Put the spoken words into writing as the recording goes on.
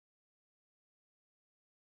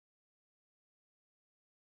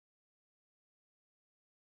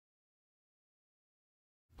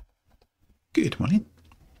Good morning.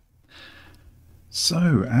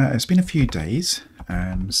 So, it's been a few days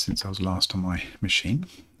since I was last on my machine.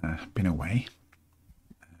 Been away,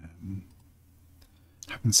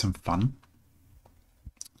 having some fun.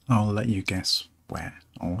 I'll let you guess where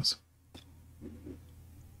I was.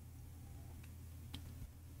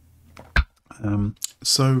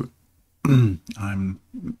 So, I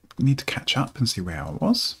need to catch up and see where I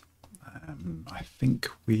was. I think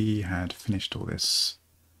we had finished all this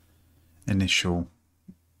initial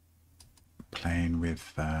playing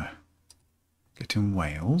with getting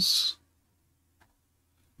Wails.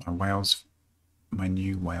 My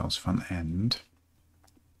new Wails front end.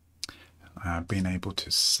 Being able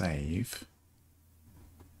to save.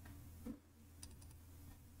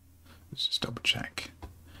 Let's just double check.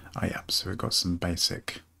 Oh yeah, so we've got some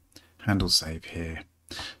basic handle save here.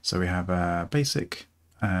 So we have a basic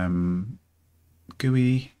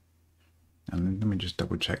GUI, and let me just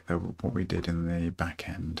double check what we did in the back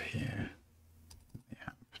end here.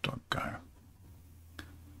 App.go.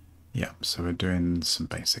 Yeah, so we're doing some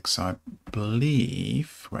basics. So I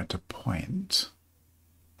believe we're at a point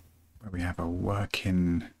where we have a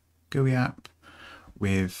working GUI app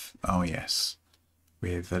with, oh yes,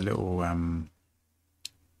 with a little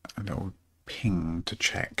ping to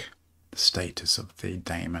check the status of the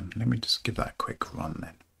daemon. Let me just give that a quick run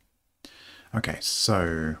then. Okay,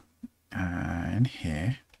 so in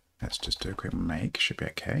here, let's just do a quick make. Should be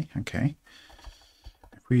okay. Okay.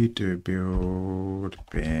 If we do build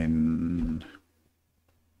bin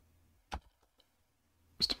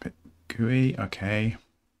just a bit GUI, okay.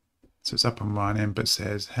 So it's up and running, but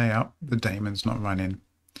says, hey up, the daemon's not running.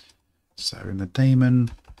 So in the daemon,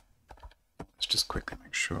 let's just quickly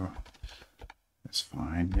make sure it's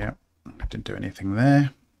fine. Yep, I didn't do anything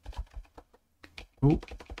there. Oh,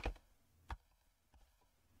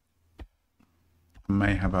 I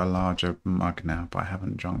may have a larger mug now, but I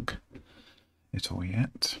haven't drunk it all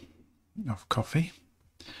yet of coffee.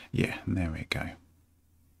 Yeah, and there we go.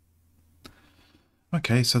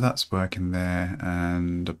 Okay, so that's working there,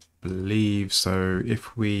 and I believe so.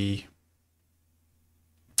 If we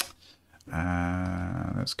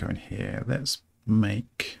let's go in here. Let's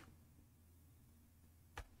make.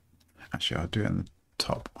 Actually, I'll do it in the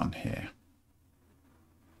top one here.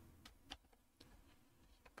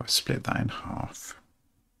 If I split that in half,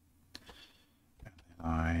 and then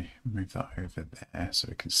I move that over there so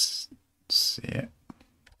we can see it,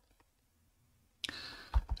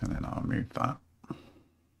 and then I'll move that.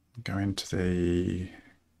 Go into the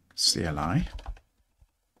CLI.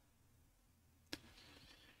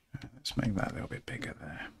 Let's make that a little bit bigger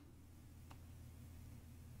there.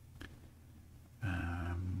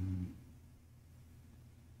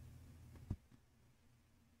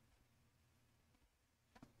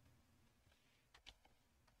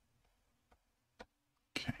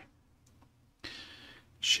 Okay.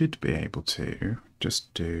 Should be able to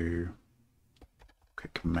just do a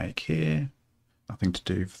quick make here. Nothing to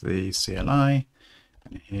do for the CLI.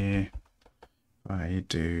 And here I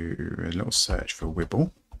do a little search for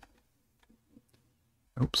Wibble.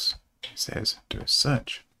 Oops, it says do a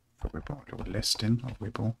search for Wibble, a little listing of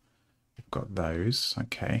Wibble. We've got those,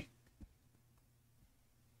 okay.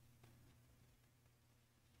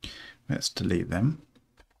 Let's delete them.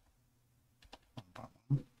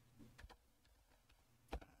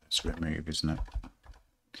 It's remove, isn't it?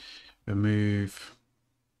 Remove.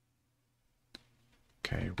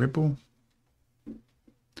 Okay, Wibble.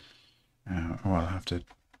 Oh, I'll have to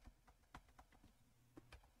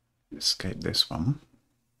escape this one.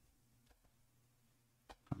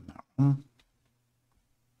 And that one.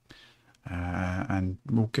 And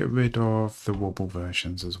we'll get rid of the wobble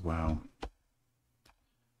versions as well.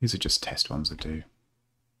 These are just test ones that do.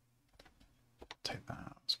 Take that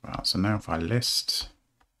out as well. So now if I list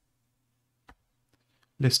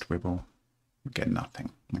Wibble, we get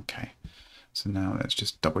nothing. Okay. So now let's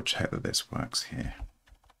just double check that this works here.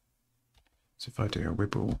 So if I do a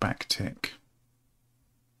Wibble backtick,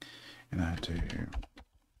 and I do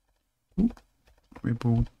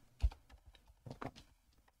Wibble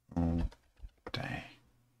all day,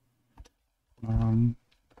 and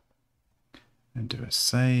do a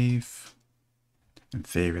save. In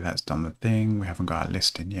theory, that's done the thing. We haven't got our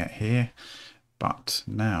listing yet here, but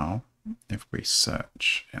now if we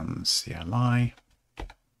search in the CLI,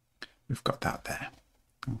 we've got that there.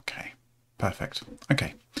 Okay, perfect.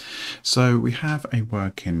 Okay, so we have a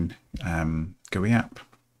working GUI app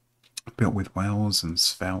built with Wails and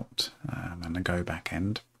Svelte and a Go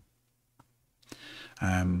backend.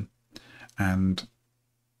 And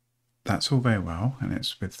that's all very well, and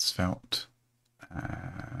it's with Svelte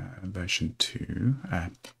version 2.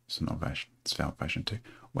 It's not version, Svelte version 2.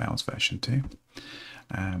 Wails version 2.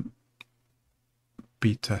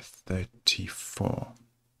 Beta 34.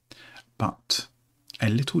 But a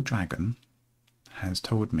little dragon has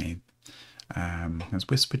told me, has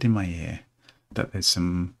whispered in my ear, that there's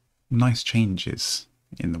some nice changes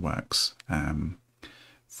in the works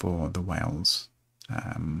for the Wails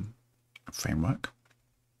framework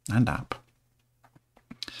and app,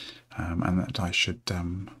 and that I should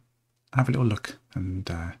have a little look and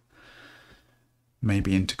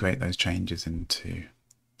maybe integrate those changes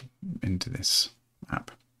into this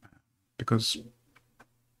app, because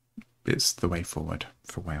it's the way forward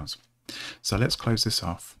for Wails. So let's close this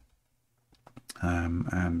off,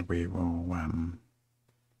 and we will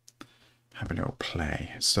have a little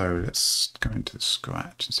play. So let's go into the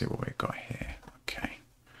Scratch and see what we've got here. Okay.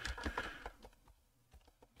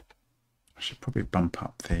 I should probably bump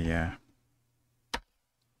up the yeah,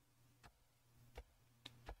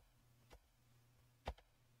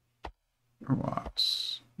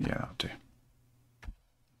 that'll do.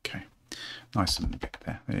 Okay, nice and big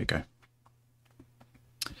there. There you go.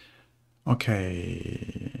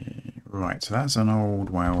 Okay, right. So that's an old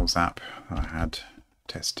Wails app that I had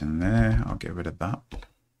testing there. I'll get rid of that.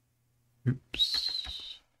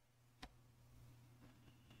 Oops.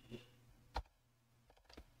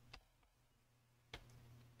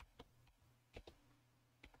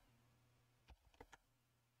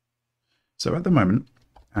 So at the moment,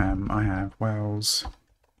 I have Wails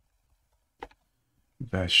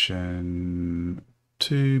version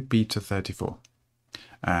 2 beta 34.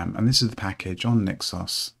 And this is the package on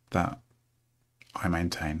Nixos that I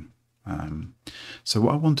maintain. So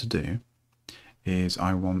what I want to do is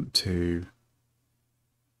I want to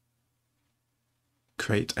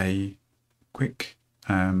create a quick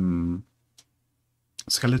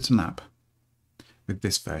skeleton app with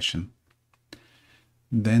this version,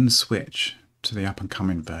 then switch to the up and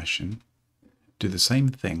coming version, do the same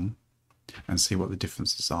thing and see what the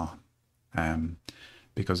differences are,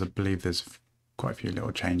 because I believe there's quite a few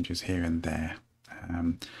little changes here and there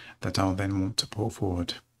that I'll then want to pull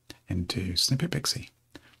forward into Snippet Pixie.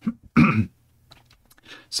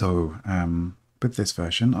 So with this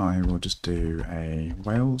version I will just do a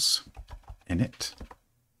Wails init,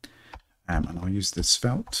 and I'll use the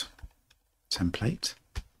Svelte template,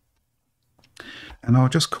 and I'll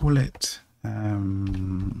just call it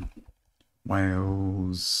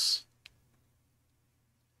Wails,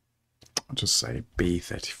 I'll just say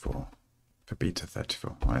B34 for beta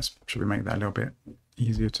 34. Right, should we make that a little bit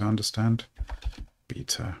easier to understand?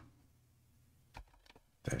 Beta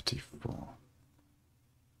 34.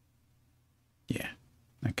 Yeah,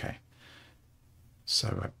 okay.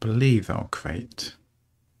 So I believe that'll create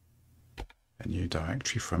a new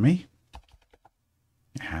directory for me.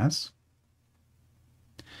 It has.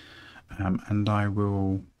 And I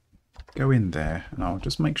will go in there and I'll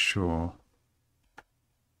just make sure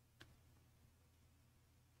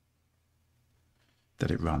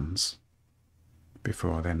that it runs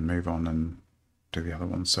before I then move on and do the other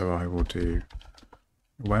one. So I will do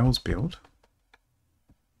Wails build,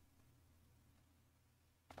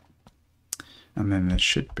 and then there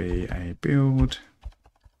should be a build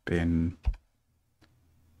bin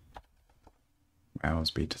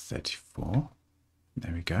Wails beta 34.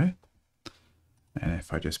 There we go. And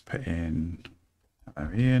if I just put in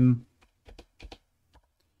hello Ian,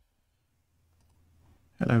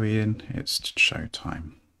 it's show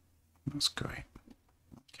time. That's great.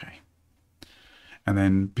 Okay. And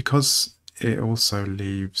then because it also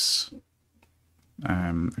leaves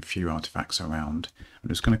a few artifacts around, I'm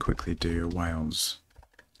just going to quickly do a Wails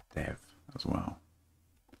dev as well.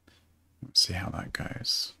 Let's see how that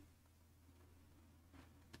goes.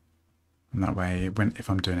 And that way, if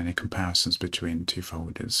I'm doing any comparisons between two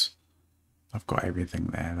folders, I've got everything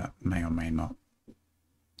there that may or may not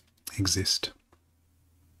exist.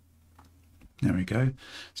 There we go.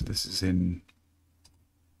 So this is in.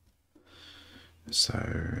 So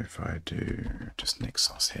if I do just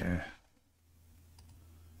Nixos here,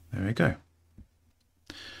 there we go.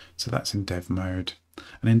 So that's in dev mode.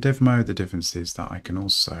 And in dev mode, the difference is that I can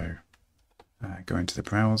also go into the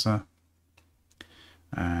browser,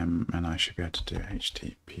 and I should be able to do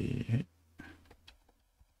HTTP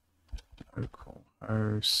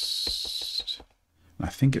localhost. And I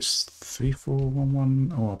think it's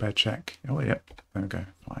 3411. Oh, I better check. Oh, yep. There we go.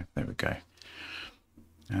 5. There we go.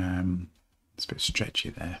 It's a bit stretchy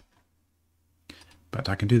there, but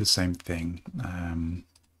I can do the same thing.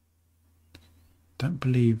 Don't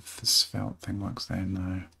believe the Svelte thing works there.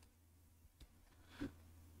 No.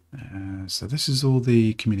 So this is all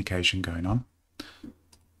the communication going on.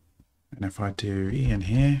 And if I do Ian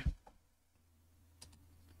here,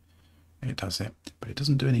 it does it, but it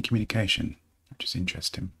doesn't do any communication, which is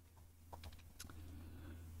interesting.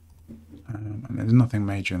 And there's nothing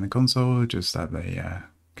major in the console, just that they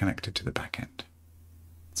connected to the back end.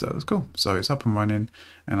 So that's cool. So it's up and running,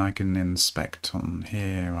 and I can inspect on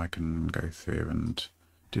here. I can go through and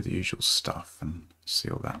do the usual stuff and see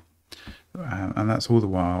all that. And that's all the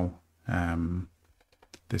while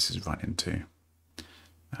this is running too.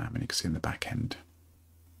 And you can see in the back end.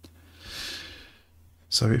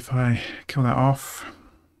 So if I kill that off,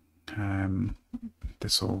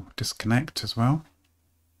 this will disconnect as well.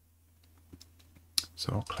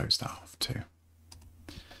 So I'll close that off too.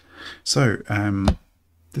 So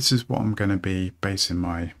this is what I'm going to be basing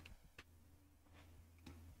my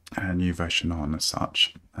new version on as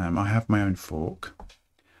such. I have my own fork,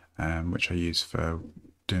 which I use for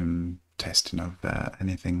doing testing of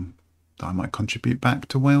anything that I might contribute back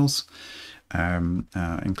to Wails,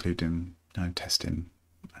 including testing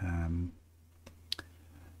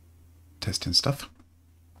stuff.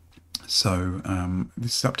 So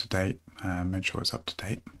this is up to date. Make sure it's up to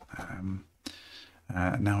date.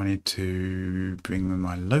 Now I need to bring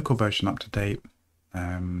my local version up to date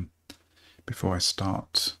before I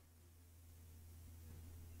start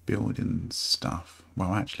building stuff.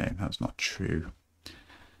 Well, actually, that's not true.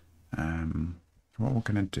 What we're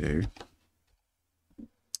going to do,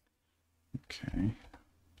 okay,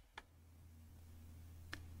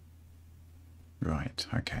 right,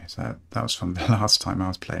 okay, so that was from the last time I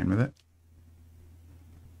was playing with it.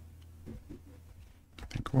 I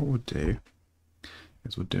think what we'll do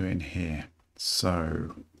is we'll do it in here.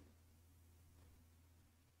 So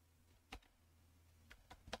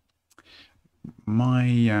my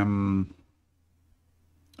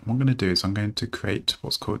what I'm going to do is I'm going to create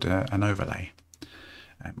what's called an overlay.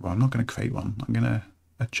 Well, I'm not going to create one. I'm going to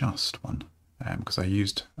adjust one because I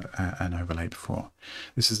used an overlay before.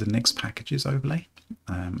 This is the Next Packages overlay,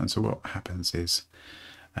 and so what happens is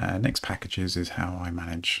Next Packages is how I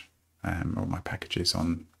manage all my packages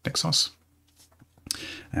on Nexus,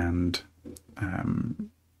 and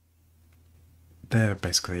they're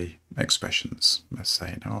basically expressions. Let's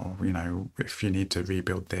say, oh, you know, if you need to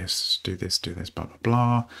rebuild this, do this, blah, blah,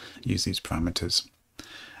 blah, use these parameters.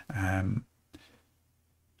 And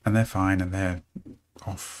they're fine, and they're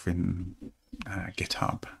off in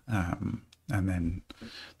GitHub. And then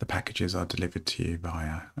the packages are delivered to you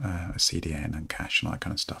via a CDN and cache and all that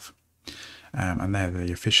kind of stuff. And they're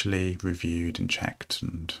the officially reviewed and checked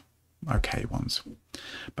and okay ones.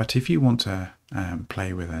 But if you want to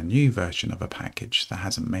play with a new version of a package that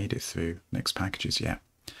hasn't made it through Next Packages yet,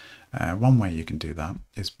 one way you can do that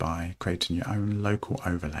is by creating your own local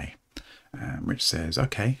overlay, which says,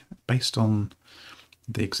 okay, based on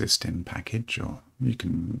the existing package, or you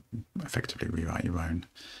can effectively rewrite your own.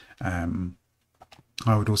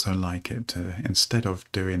 I would also like it to, instead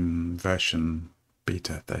of doing version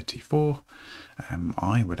beta 34,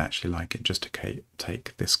 I would actually like it just to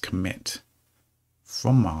take this commit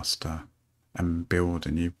from master and build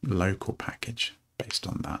a new local package based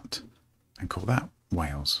on that and call that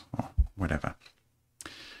Wails or whatever.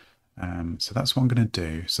 So that's what I'm going to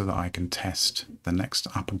do so that I can test the next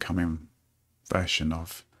up and coming version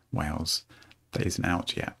of Wails that isn't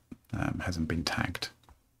out yet, hasn't been tagged.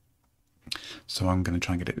 So I'm going to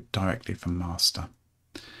try and get it directly from master.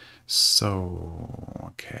 So,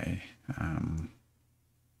 okay, a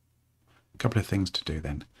couple of things to do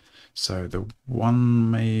then. So the one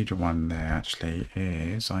major one there actually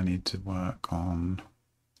is I need to work on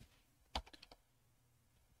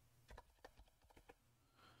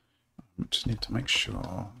just need to make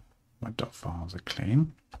sure my dot files are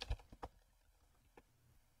clean.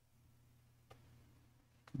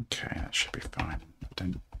 Okay, that should be fine. I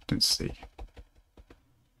don't see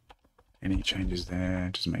any changes there.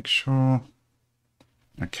 Just make sure.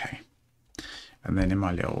 Okay, and then in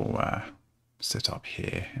my little setup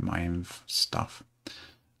here in my env stuff,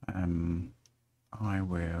 I'll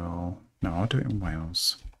do it in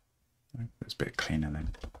Wails. It's a bit cleaner then.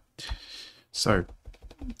 So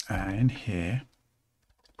in here,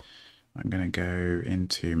 I'm going to go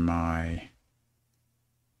into my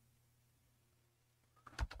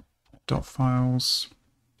dot files,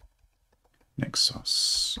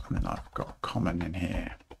 Nexus, and then I've got common in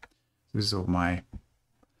here. This is all my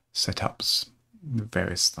setups,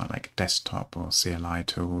 various like desktop or CLI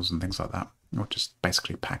tools and things like that, or just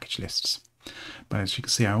basically package lists. But as you can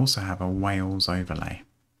see, I also have a Wails overlay,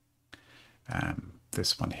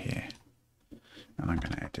 this one here, and I'm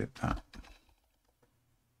going to edit that.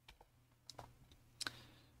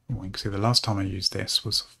 You can see the last time I used this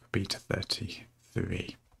was beta 34.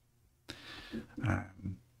 3.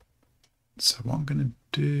 So what I'm going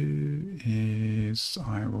to do is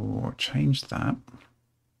I will change that.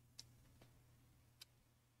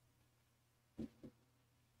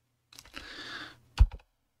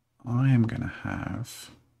 I am going to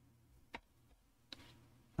have,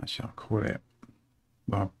 actually I'll call it,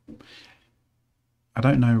 well, I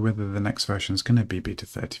don't know whether the next version is going to be beta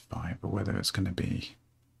 35 or whether it's going to be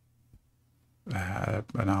an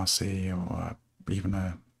RC or even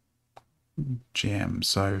a GM.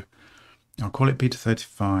 So I'll call it beta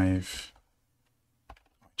 35J.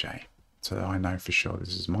 So I know for sure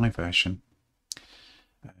this is my version.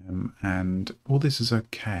 And all this is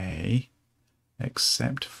okay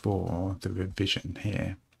except for the revision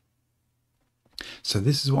here. So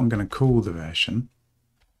this is what I'm going to call the version.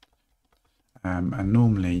 And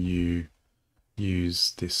normally you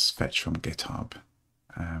use this fetch from GitHub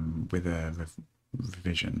with a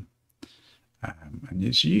revision. And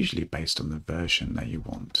it's usually based on the version that you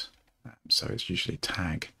want. So it's usually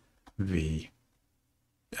tag v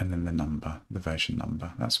and then the number, the version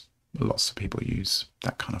number. That's lots of people use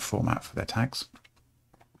that kind of format for their tags.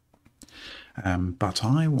 But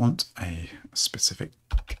I want a specific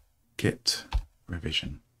git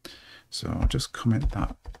revision. So I'll just comment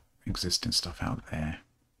that existing stuff out there.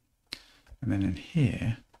 And then in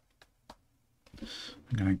here,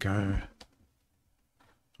 I'm going to go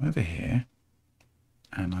over here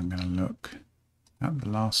and I'm going to look at the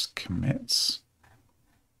last commits.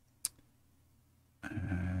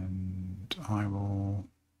 And I will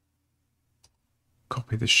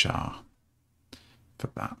copy the SHA for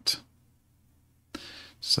that.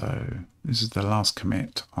 So this is the last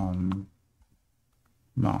commit on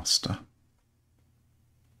master.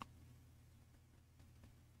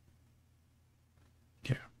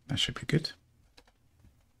 Yeah, that should be good.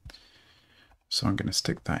 So I'm going to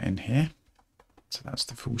stick that in here. So that's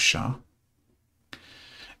the full SHA.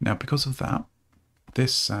 Now because of that,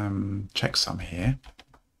 this checksum here,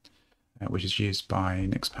 which is used by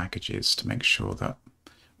Nix packages to make sure that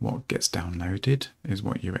what gets downloaded is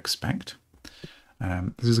what you expect.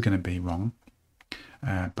 This is going to be wrong,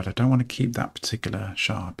 but I don't want to keep that particular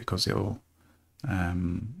SHA because it'll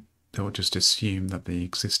just assume that the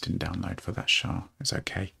existing download for that SHA is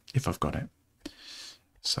okay if I've got it.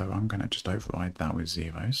 So I'm going to just override that with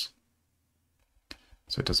zeros,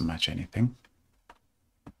 so it doesn't match anything.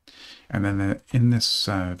 And then in this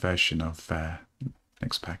version of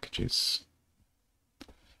Nix packages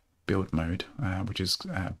build mode, which is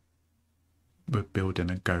we're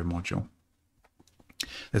building a Go module,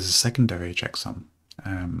 there's a secondary checksum,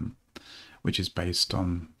 which is based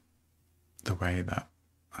on the way that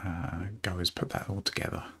Go has put that all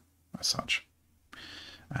together as such.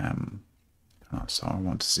 So I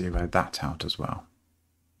want to zero that out as well.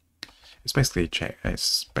 It's basically a check.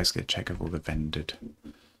 It's basically a check of all the vendored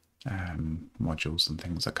modules and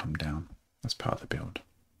things that come down as part of the build.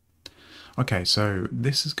 Okay, so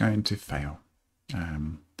this is going to fail,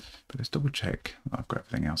 but let's double check that I've got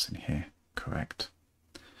everything else in here correct.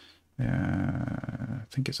 I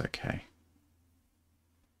think it's okay.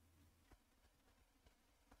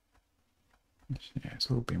 Yeah, it's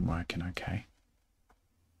all been working okay.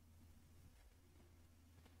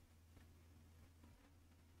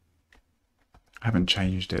 I haven't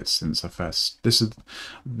changed it since I first.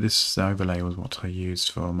 This overlay was what I used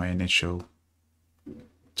for my initial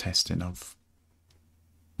testing of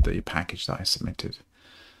the package that I submitted,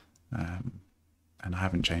 and I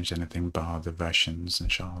haven't changed anything bar the versions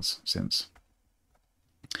and SHAs since.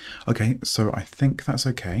 Okay, so I think that's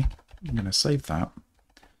okay. I'm going to save that,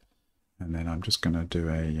 and then I'm just going to do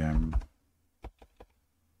a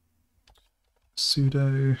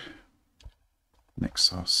sudo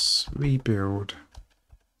Nexus rebuild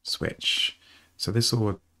switch. So this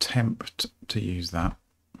will attempt to use that.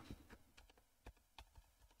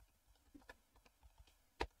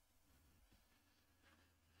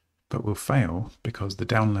 But will fail because the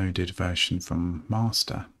downloaded version from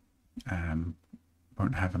master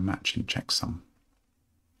won't have a matching checksum,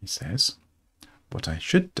 he says. What I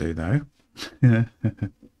should do though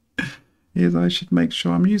is I should make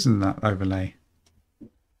sure I'm using that overlay.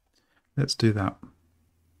 Let's do that.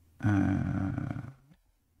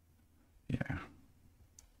 Yeah.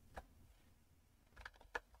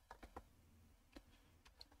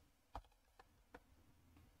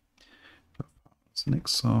 It's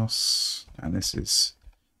Nexus, and this is,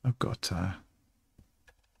 I've got there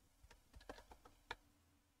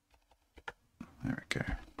we go.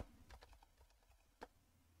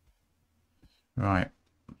 Right.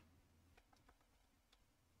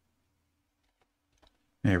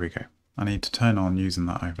 Here we go. I need to turn on using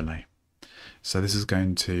that overlay. So this is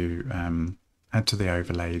going to add to the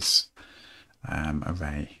overlays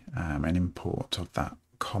array an import of that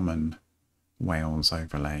common Wails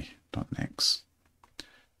overlay.nix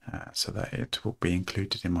so that it will be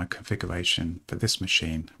included in my configuration for this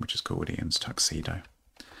machine, which is called Ian's Tuxedo.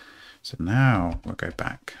 So now we'll go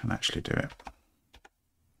back and actually do it.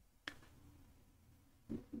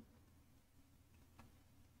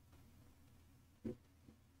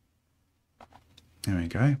 There we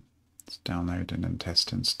go. It's downloading and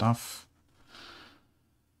testing stuff.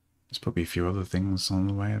 There's probably a few other things on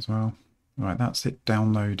the way as well. Right, that's it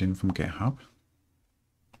downloading from GitHub.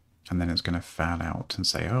 And then it's going to fail out and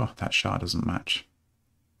say, oh, that SHA doesn't match.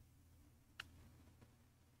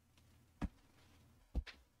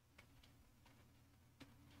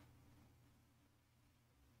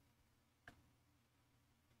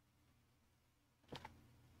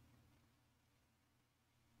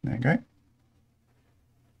 There you go.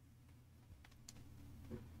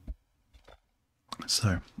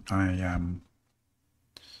 So I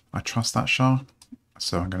trust that SHA,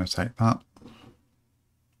 so I'm going to take that.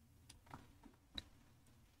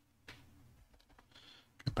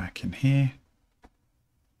 Go back in here.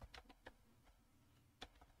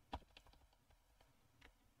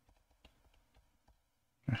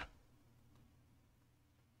 And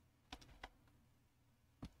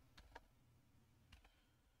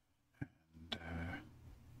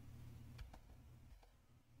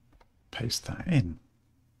paste that in.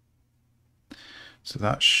 So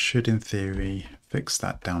that should, in theory, fix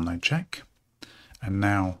that download check. And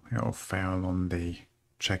now it will fail on the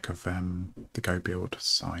check of the Go build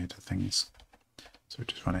side of things. So we'll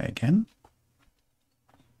just run it again.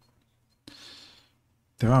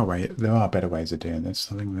 There are better ways of doing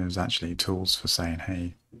this. I think there's actually tools for saying,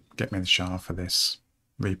 hey, get me the SHA for this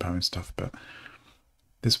repo and stuff, but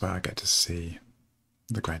this way I get to see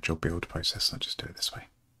the gradual build process. I just do it this way.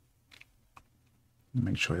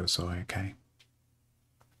 Make sure you're so okay.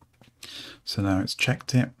 So now it's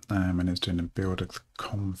checked it and it's doing a build of the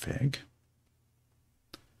config.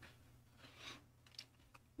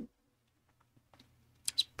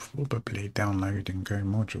 It's probably downloading Go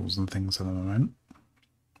modules and things at the moment.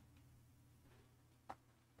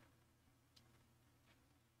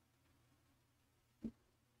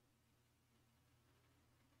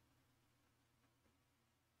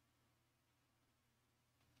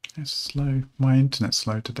 It's slow. My internet's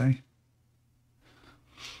slow today.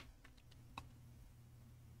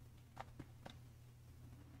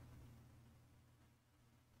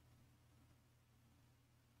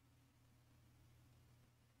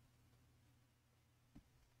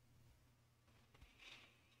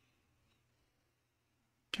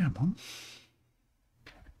 Come on.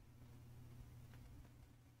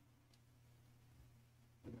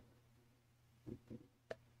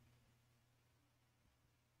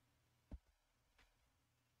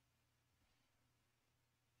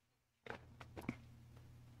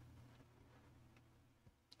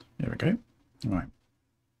 There we go. All right.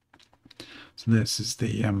 So this is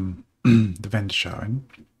the the vendor showing.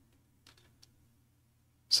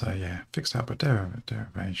 So yeah, fixed out by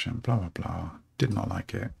derivation, blah blah blah. Did not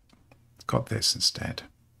like it. Got this instead.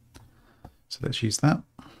 So let's use that.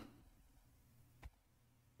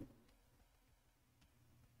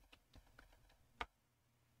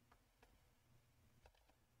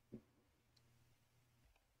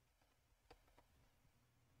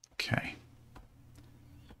 Okay.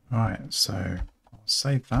 Right, so I'll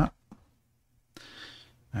save that.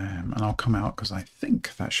 And I'll come out because I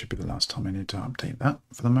think that should be the last time I need to update that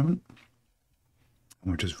for the moment.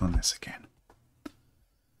 And we'll just run this again.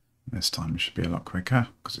 This time it should be a lot quicker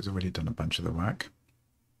because it's already done a bunch of the work.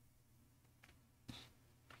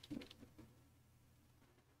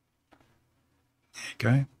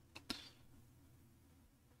 There you go.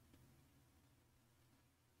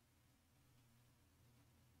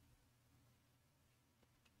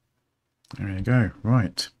 There you go.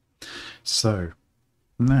 Right. So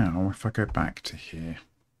now if I go back to here,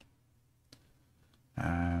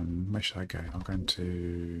 where should I go? I'll go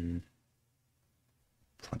into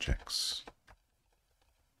projects.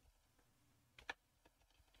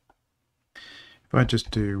 If I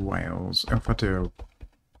just do Wails, if I do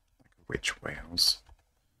which Wails,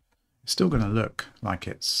 it's still going to look like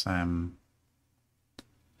it's the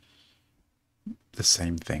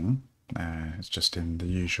same thing. It's just in the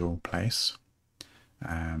usual place.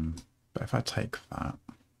 But if I take that,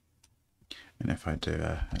 and if I do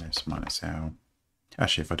a ls -l,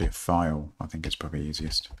 actually if I do a file, I think it's probably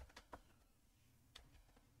easiest.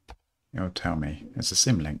 It'll tell me it's a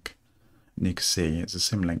symlink. And you can see it's a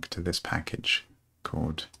symlink to this package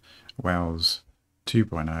called Wails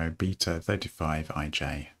 2.0 beta 35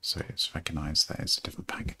 IJ, so it's recognized that it's a different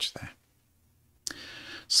package there.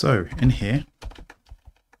 So in here,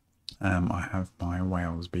 I have my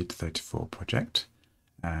Wails beta 34 project,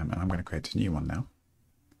 and I'm going to create a new one now.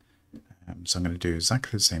 So I'm going to do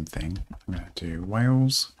exactly the same thing. I'm going to do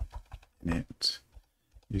Wails init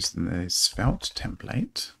using the Svelte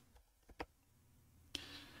template,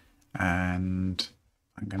 and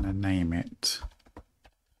I'm going to name it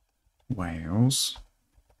Wails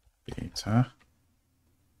beta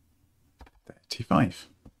 35.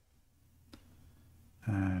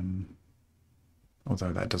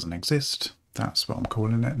 Although that doesn't exist, that's what I'm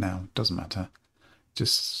calling it now. Doesn't matter.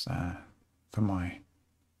 Just for my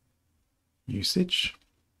usage.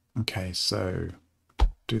 Okay, so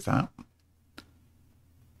do that.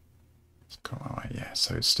 Alright, yeah,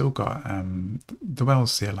 so it's still got the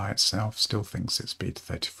Wails CLI itself still thinks it's beta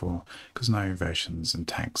 34 because no versions and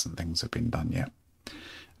tags and things have been done yet.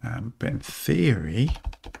 But in theory,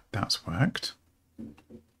 that's worked.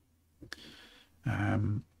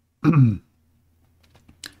 And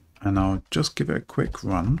I'll just give it a quick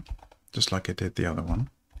run, just like I did the other one.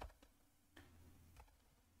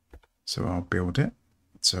 So I'll build it.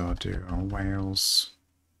 So I'll do a Wails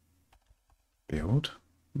build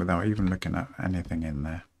without even looking at anything in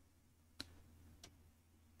there.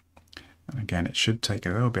 And again, it should take a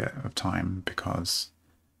little bit of time because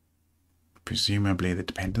presumably the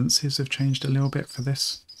dependencies have changed a little bit for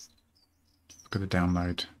this. I've got to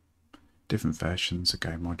download different versions of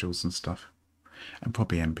Go modules and stuff, and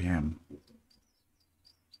probably npm.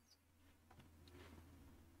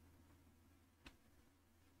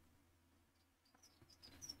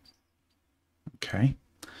 Okay,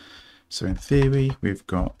 so in theory we've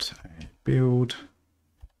got a build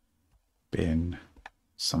bin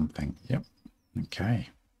something. Yep. Okay.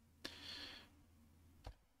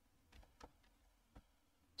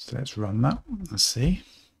 So let's run that. Let's see.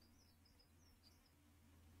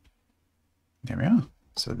 There we are.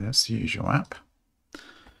 So that's the usual app. If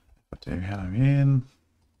I do hello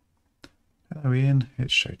Ian,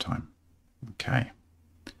 it's showtime. Okay.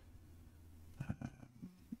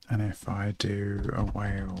 And if I do a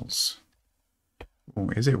Wails, oh,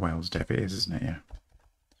 is it Wails dev? It is, isn't it? Yeah.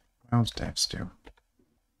 Wails dev still.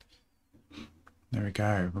 There we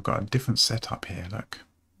go. We've got a different setup here. Look,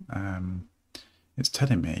 it's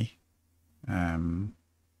telling me.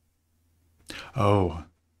 Oh,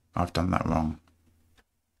 I've done that wrong.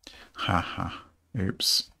 Haha.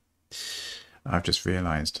 Oops. I've just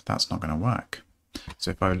realised that's not going to work.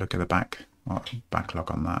 So if I look at the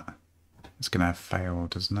backlog on that, it's going to have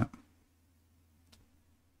failed, isn't it?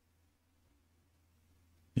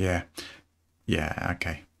 Yeah. Yeah,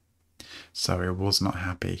 okay. So it was not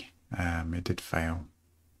happy. It did fail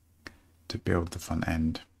to build the front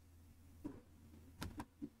end.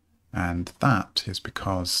 And that is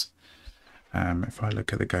because if I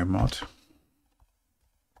look at the Go mod,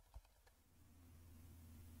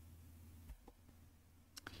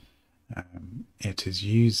 it is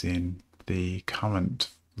using the current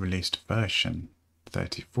released version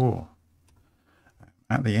 34.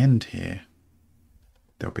 At the end here,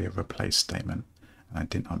 there'll be a replace statement, and I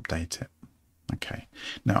didn't update it. Okay,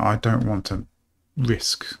 now I don't want to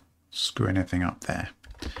risk screw anything up there,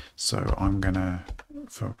 so I'm gonna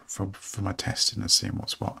for my testing and seeing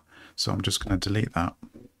what's what. So I'm just going to delete that,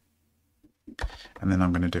 and then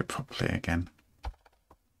I'm going to do it properly again.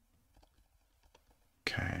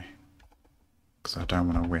 Okay, because I don't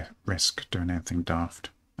want to risk doing anything daft.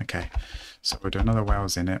 Okay, so we'll do another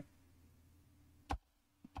Wails in it.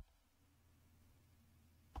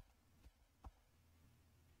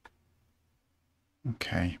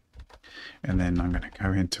 Okay, and then I'm going to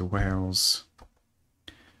go into Wails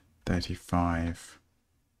 35.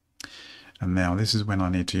 And now this is when I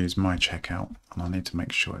need to use my checkout, and I need to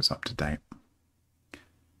make sure it's up to date.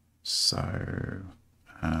 So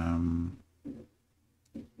I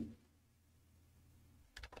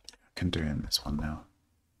can do it in this one now.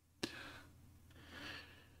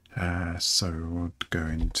 So we'll go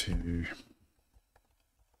into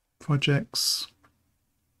projects,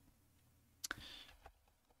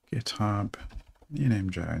 GitHub, new name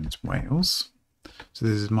Jones, Wails. So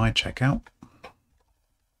this is my checkout.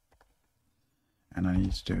 And I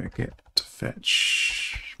need to do a git to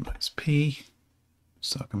fetch -p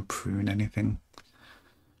so I can prune anything.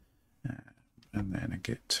 And then a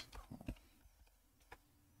git pull.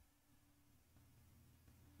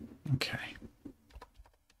 Okay.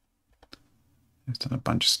 It's done a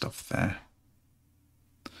bunch of stuff there.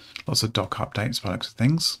 Lots of doc updates by the looks of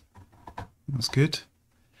things. That's good.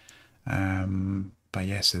 But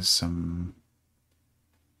yes, there's some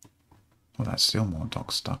Well, that's still more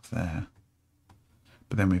doc stuff there.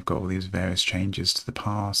 But then we've got all these various changes to the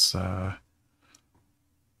parser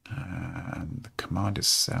and the command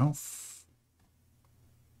itself.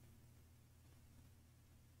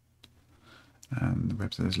 And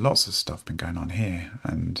there's lots of stuff been going on here,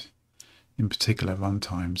 and in particular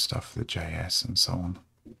runtime stuff for the JS and so on.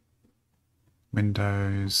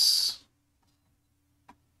 Windows.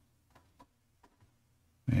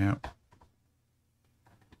 Yeah.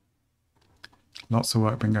 Lots of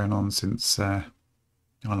work been going on since I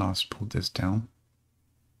last pulled this down.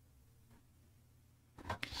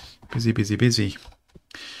 Busy, busy, busy.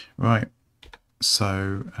 Right.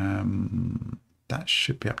 So that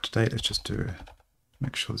should be up to date. Let's just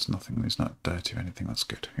make sure there's not dirty or anything. That's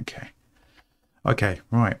good. Okay. Okay,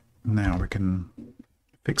 right. Now we can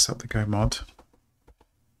fix up the Go mod.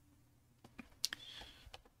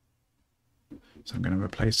 So I'm going to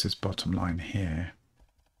replace this bottom line here.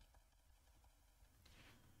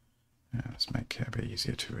 Let's make it a bit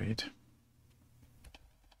easier to read.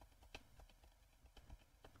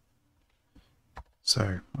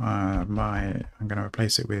 So I'm going to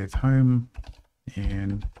replace it with home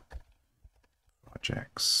in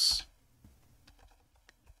projects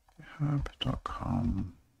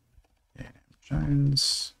github.com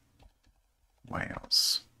Jones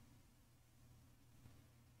Wails.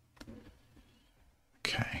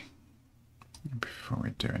 Okay, before we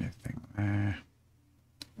do anything there,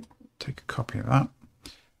 take a copy of that.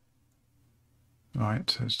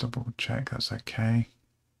 Right, let's double check that's okay.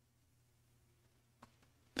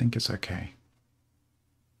 I think it's okay.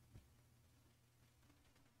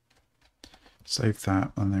 Save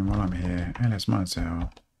that, and then while I'm here,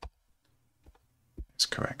 ls-l, it's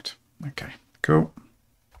correct. Okay, cool.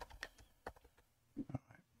 All right.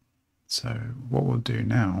 So what we'll do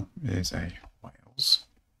now is a Wails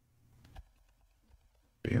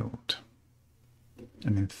build.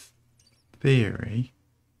 And in theory,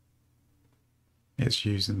 it's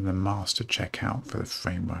using the master checkout for the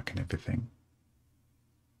framework and everything.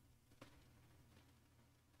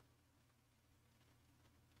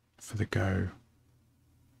 For the Go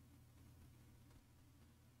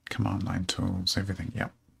command line tools, everything.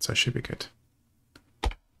 Yep, so it should be good.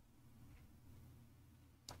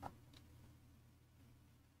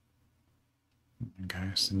 Okay,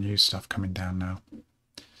 it's the new stuff coming down now.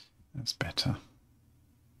 That's better.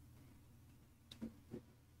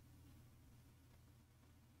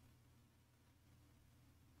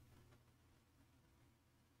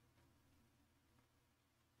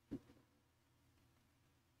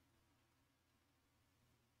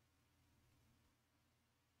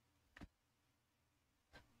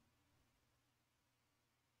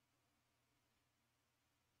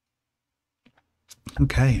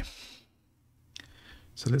 Okay,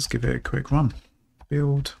 so let's give it a quick run.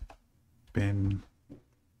 Build bin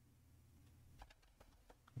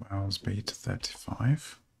Wails beta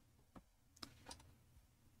 35.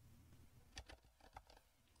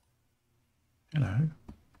 Hello,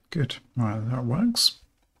 good. Right, that works.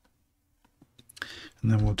 And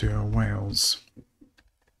then we'll do a Wails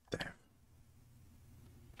dev.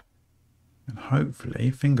 And hopefully,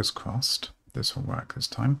 fingers crossed, this will work this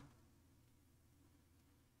time.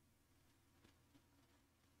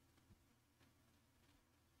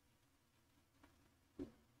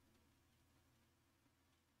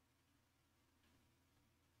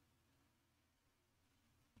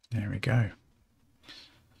 There we go.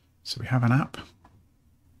 So we have an app.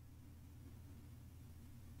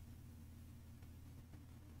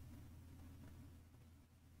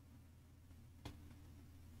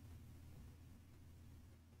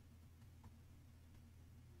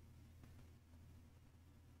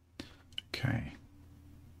 Okay.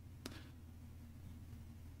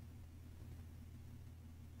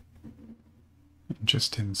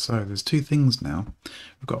 Interesting. So there's two things now.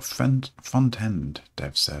 We've got front-end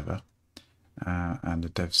dev server and a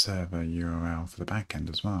dev server URL for the back end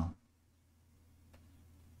as well.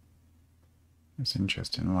 That's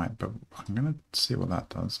interesting, right? But I'm going to see what that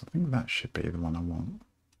does. I think that should be the one I want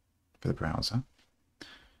for the browser.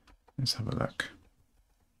 Let's have a look.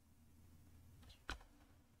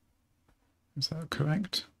 Is that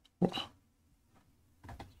correct? Whoa.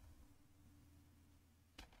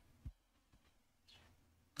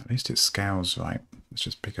 At least it scales right. It's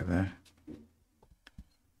just bigger there.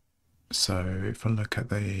 So if I look at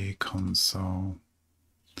the console,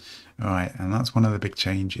 all right, and that's one of the big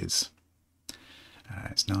changes.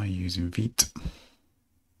 It's now using Vite.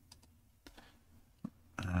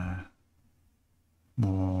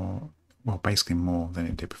 Well, basically more than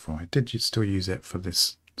it did before. I did still use it for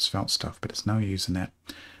this Svelte stuff, but it's now using it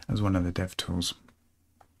as one of the dev tools.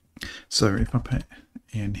 So if I put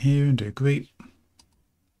Ian here and do greet,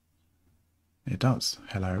 it does.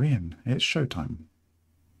 Hello Ian, it's showtime.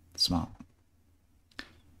 Smart.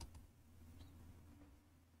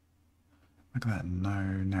 Look at that, no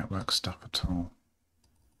network stuff at all.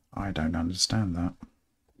 I don't understand that.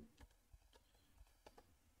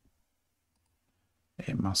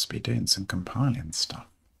 It must be doing some compiling stuff.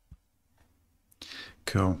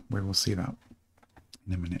 Cool, we will see that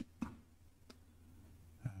in a minute.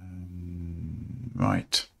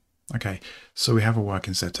 Right, okay, so we have a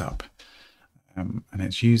working setup, and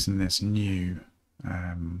it's using this new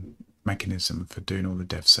mechanism for doing all the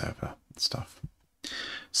dev server stuff.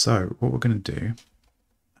 So what we're going to do,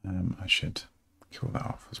 I should kill that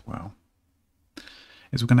off as well,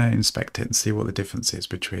 is we're going to inspect it and see what the difference is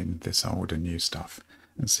between this old and new stuff,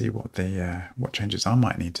 and see what the what changes I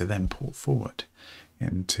might need to then port forward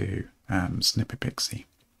into Snippet Pixie.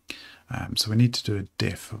 So we need to do a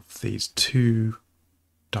diff of these two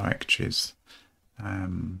directories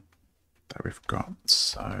that we've got.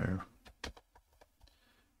 So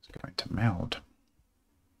let's go into meld.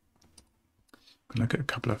 We'll look at a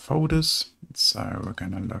couple of folders. So we're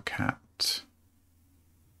going to look at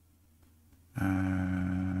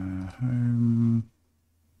home,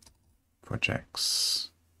 projects,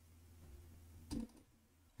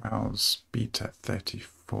 Wails beta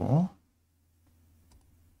 34.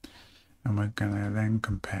 And we're going to then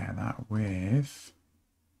compare that with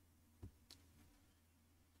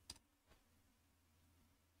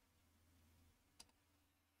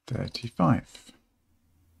 .35.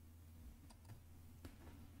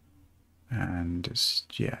 And it's,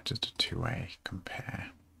 yeah, just a two-way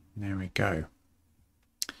compare. There we go.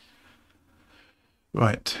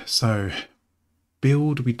 Right, so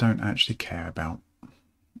build we don't actually care about.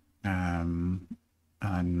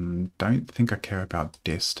 And don't think I care about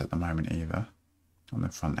dist at the moment either on the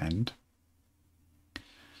front end.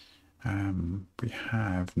 We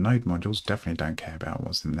have node modules, definitely don't care about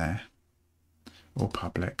what's in there. Or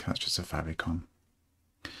public, that's just a favicon.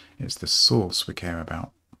 It's the source we care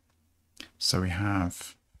about. So we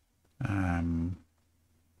have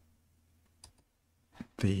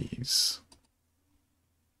these.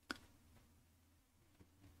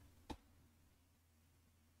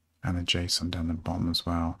 And the JSON down the bottom as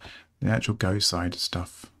well. The actual Go side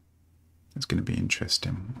stuff is going to be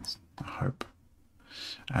interesting, I hope.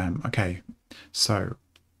 Okay, so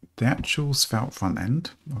the actual Svelte front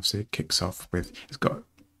end, obviously it kicks off with, it's got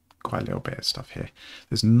quite a little bit of stuff here.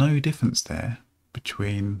 There's no difference there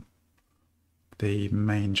between the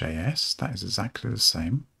main JS, that is exactly the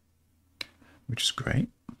same, which is great.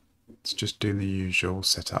 It's just doing the usual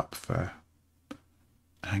setup for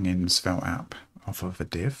hanging Svelte app off of a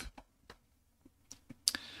div.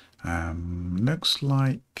 Looks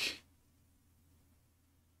like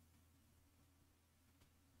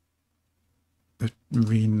they've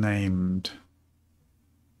renamed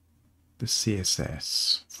the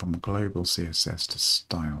CSS from global CSS to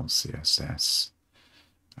style CSS.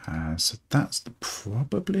 So that's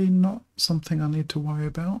probably not something I need to worry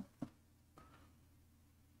about.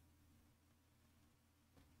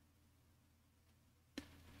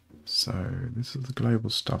 So this is the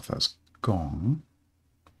global stuff that's gone.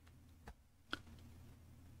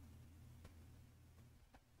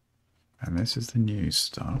 And this is the new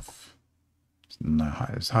stuff. No,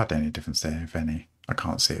 there's hardly any difference there, if any. I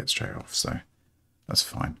can't see it straight off, so that's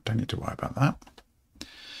fine. Don't need to worry about that.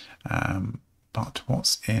 But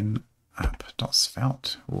what's in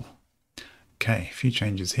app.svelte? Oh, okay, a few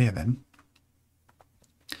changes here then.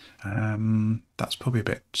 That's probably a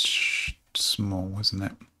bit small, isn't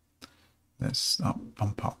it? Let's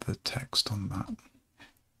bump up the text on that.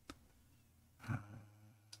 I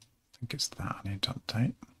think it's that I need to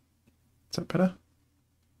update. Is that better?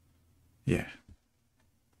 Yeah.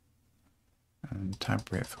 And tab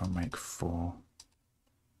width I'll make 4.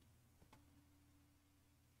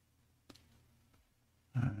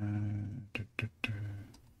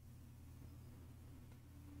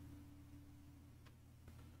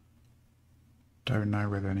 Don't know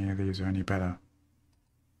whether any of these are any better.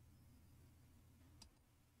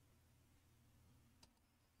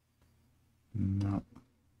 No.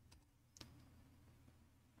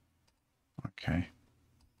 Okay.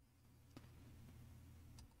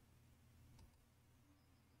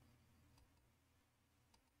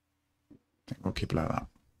 I think we'll keep it like that.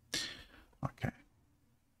 Okay.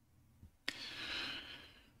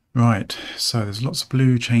 Right, so there's lots of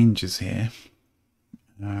blue changes here.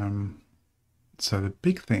 So the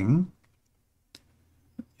big thing,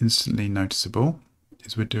 instantly noticeable,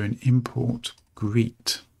 is we're doing import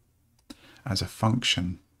greet as a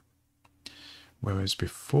function, Whereas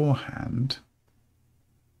beforehand,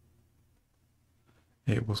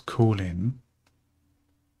 it was calling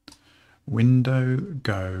window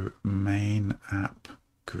go main app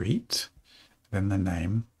greet, then the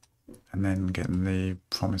name, and then getting the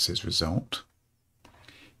promises result.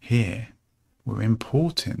 Here, we're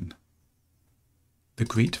importing the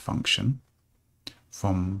greet function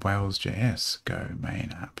from WailsJS go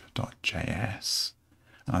main app.js.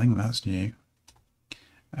 I think that's new.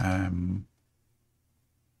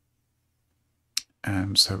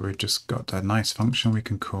 So we've just got a nice function we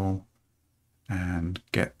can call and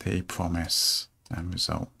get the promise and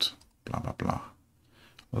result, blah, blah, blah.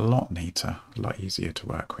 A lot neater, a lot easier to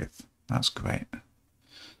work with. That's great.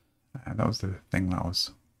 That was the thing that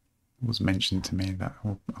was mentioned to me that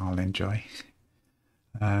I'll enjoy.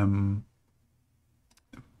 By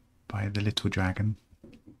the little dragon,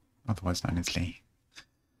 otherwise known as Lee.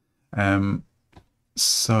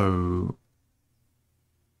 So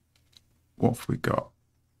what have we got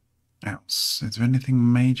else? Is there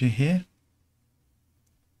anything major here?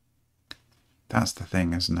 That's the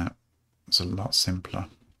thing, isn't it? It's a lot simpler.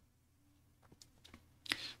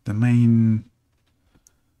 The main,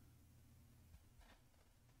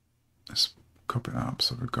 let's copy that up.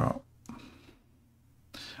 So we've got,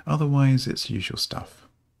 otherwise it's usual stuff.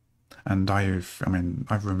 And I've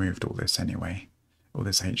removed all this anyway, all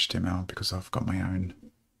this HTML, because I've got my own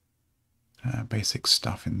basic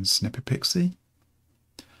stuff in Snippet Pixie.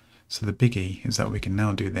 So the biggie is that we can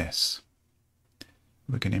now do this.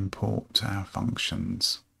 We can import our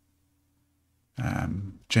functions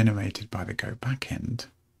generated by the Go backend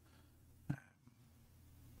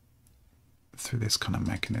through this kind of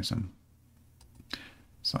mechanism.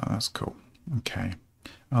 So that's cool. Okay.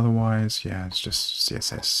 Otherwise, yeah, it's just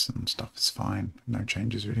CSS and stuff is fine. No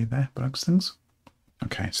changes really there, bugs things.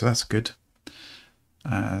 Okay, so that's good.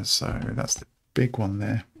 So that's the big one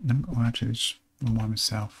there. I'll actually just remind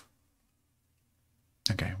myself.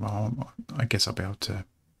 Okay, well, I guess I'll be able to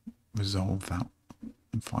resolve that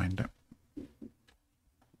and find it.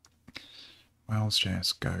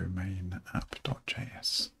 WailsJS go main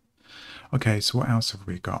app.js. Okay, so what else have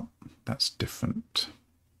we got that's different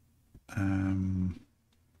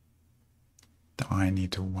that I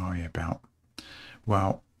need to worry about?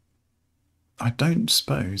 Well, I don't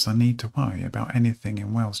suppose I need to worry about anything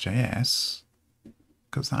in WailsJS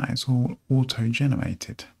because that is all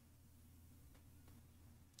auto-generated.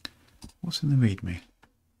 What's in the README?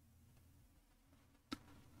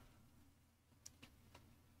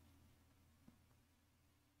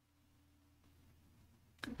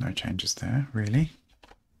 No changes there, really.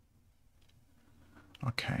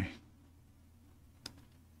 Okay.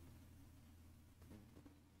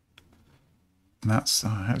 That's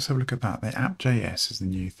let's have a look at that. The app.js is the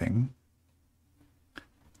new thing.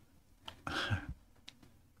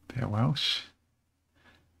 Bit of Welsh.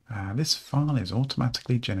 This file is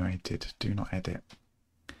automatically generated. Do not edit.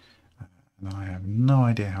 And I have no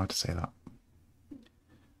idea how to say that.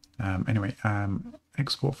 Anyway,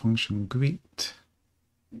 export function greet.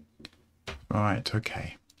 Right,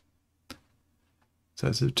 okay. So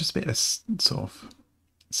it's just a bit of sort of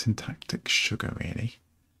syntactic sugar, really.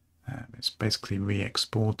 It's basically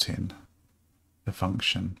re-exporting the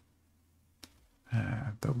function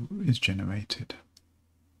that is generated.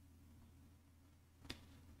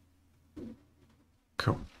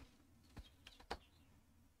 Cool.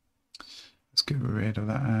 Let's get rid of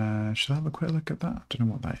that. Should I have a quick look at that? I don't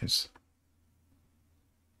know what that is.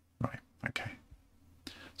 Right, okay.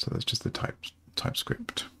 So that's just the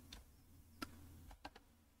TypeScript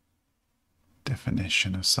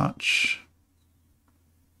definition as such.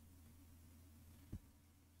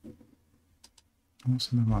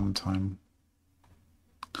 What's in the runtime?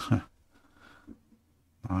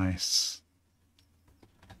 Nice.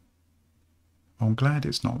 I'm glad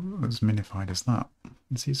it's not as minified as that.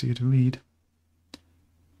 It's easier to read.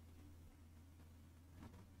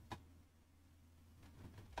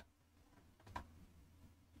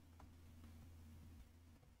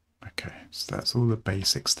 Okay, so that's all the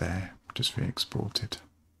basics there, just re-exported.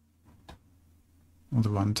 All the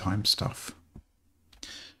runtime stuff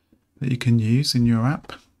that you can use in your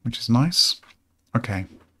app, which is nice. Okay.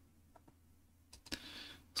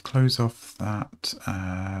 Let's close off that.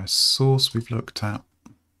 Source we've looked at.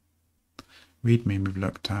 README we've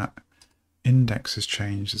looked at. Index has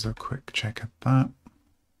changed. There's a quick check at that.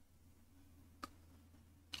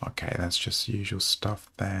 Okay, that's just the usual stuff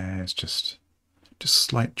there. It's just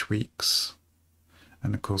slight tweaks.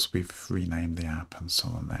 And of course we've renamed the app and so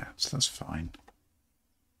on there. So that's fine.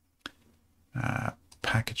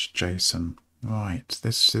 Package JSON. Right,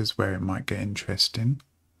 this is where it might get interesting.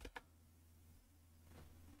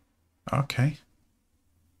 Okay.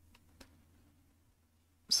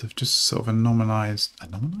 So they've just sort of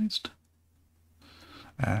anonymized,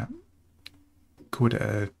 called it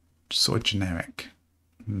a sort of generic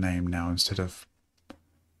name now instead of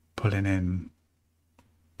pulling in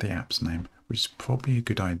the app's name, which is probably a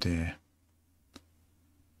good idea.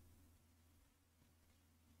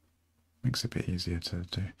 Makes it a bit easier to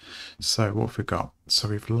do. So what have we got? So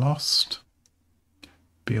we've lost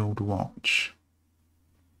build watch.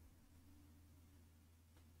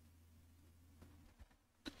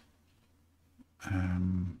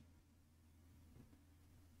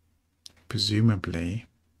 Presumably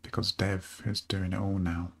because dev is doing it all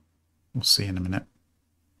now. We'll see in a minute.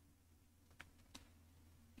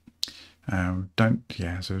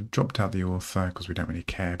 So dropped out the author because we don't really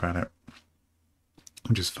care about it,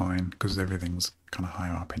 which is fine because everything's kind of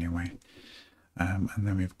higher up anyway. And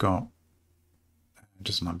then we've got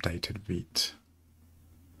just an updated Vite.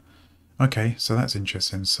 Okay, so that's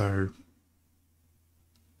interesting. So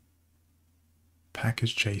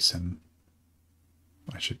package JSON,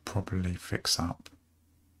 I should probably fix up.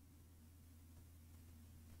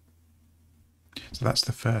 So that's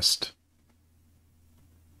the first.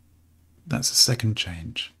 That's the second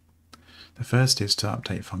change. The first is to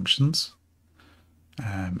update functions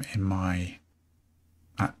in my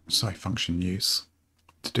function use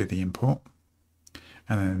to do the import.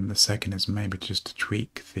 And then the second is maybe just to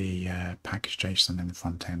tweak the package JSON in the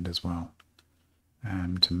front end as well,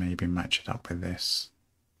 to maybe match it up with this.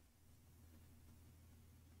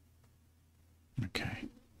 Okay.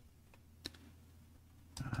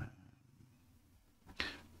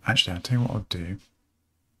 Actually, I'll tell you what I'll do.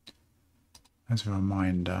 As a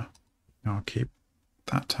reminder, I'll keep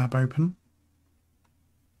that tab open.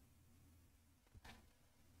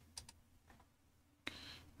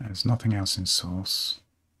 There's nothing else in source.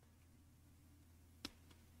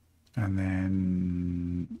 And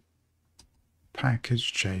then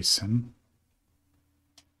package JSON.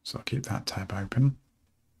 So I'll keep that tab open.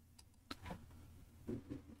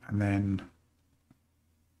 And then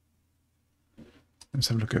let's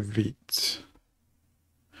have a look at Vite.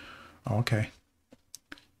 Oh, okay.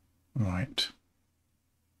 Right.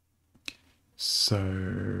 So,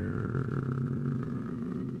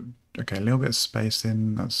 okay, a little bit of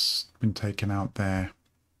spacing that's been taken out there.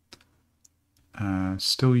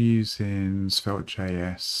 Still using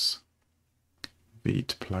SvelteJS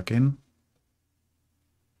Vite plugin.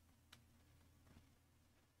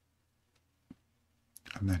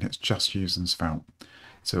 And then it's just using Svelte.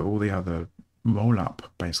 So all the other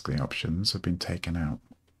roll-up, basically, options have been taken out.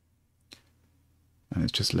 And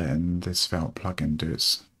it's just letting the Svelte plugin do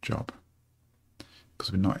its job.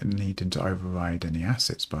 Because we're not needing to override any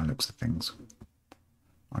assets by the looks of things.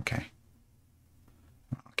 Okay.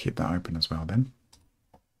 I'll keep that open as well then.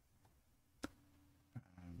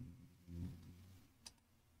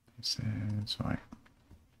 This is right.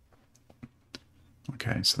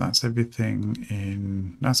 Okay, so that's everything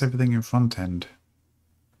in front end.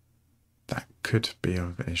 That could be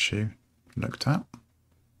of issue looked at.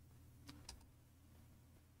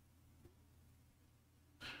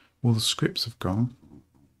 All the scripts have gone.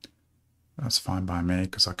 That's fine by me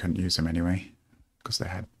because I couldn't use them anyway because they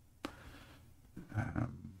had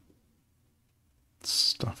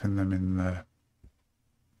stuff in them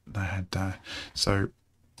so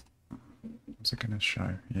what's it going to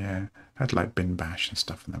show? Yeah, had like bin bash and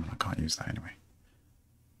stuff in them, and I can't use that anyway.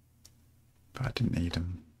 But I didn't need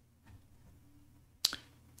them.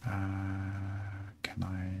 Can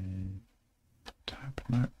I tab?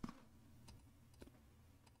 No.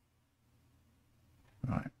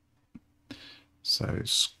 Right. So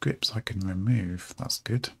scripts I can remove. That's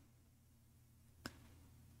good.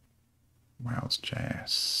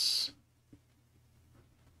 Wails.js.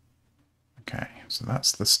 Okay, so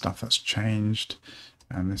that's the stuff that's changed,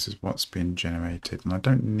 and this is what's been generated. And I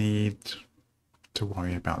don't need to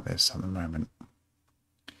worry about this at the moment.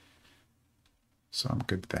 So I'm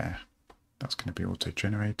good there. That's going to be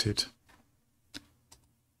auto-generated.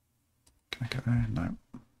 Can I get there? No.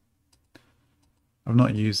 I've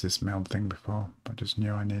not used this meld thing before, but I just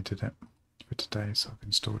knew I needed it for today, so I've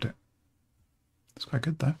installed it. It's quite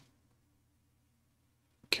good though.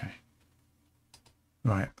 Okay.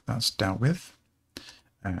 Right, that's dealt with.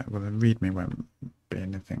 Well, the README won't be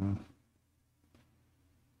anything.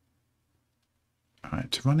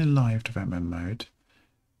 Alright, to run in live development mode,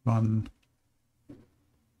 run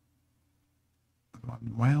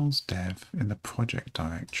Wails dev in the project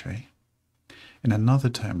directory. In another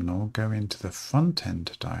terminal, go into the front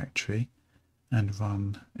end directory and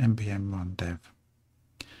run npm run dev.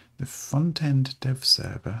 The front end dev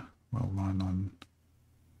server will run on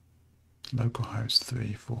localhost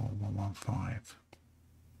 34115.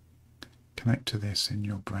 Connect to this in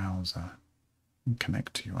your browser and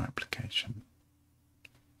connect to your application.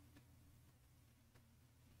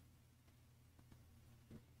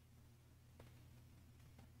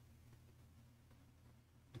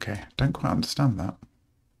 Okay, don't quite understand that,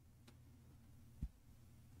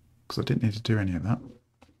 because I didn't need to do any of that.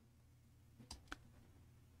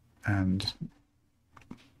 And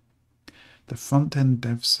the front-end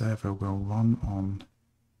dev server will run on,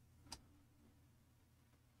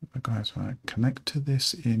 guys, right, connect to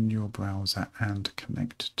this in your browser and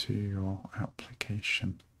connect to your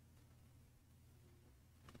application.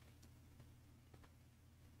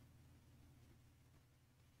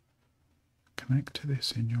 Connect to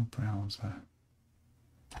this in your browser.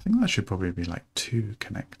 I think that should probably be like to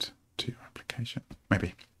connect to your application,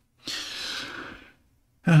 maybe.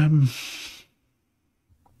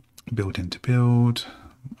 Build into build,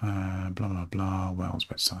 blah blah blah, Wails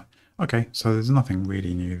website. Okay, so there's nothing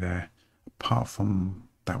really new there, apart from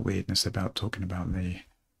that weirdness about talking about the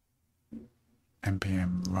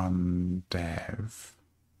npm run dev,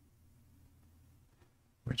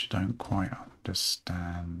 which I don't quite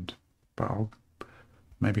understand, but I'll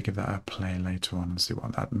maybe give that a play later on and see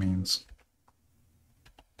what that means.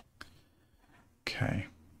 Okay.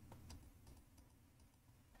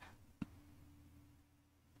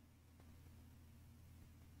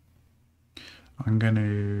 I'm going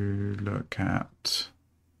to look at,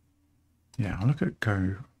 yeah, I'll look at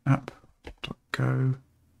Go app.go.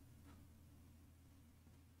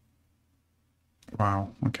 Wow,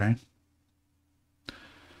 okay.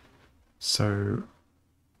 So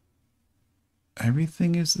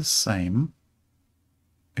everything is the same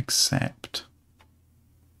except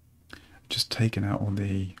just taking out all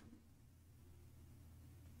the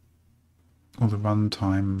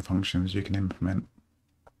runtime functions you can implement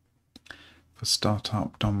for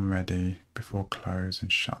startup, DOM ready, before close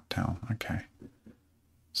and shut down. Okay.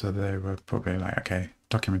 So they were probably like, okay,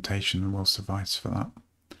 documentation will suffice for that.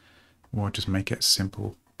 Or just make it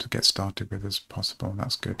simple to get started with as possible.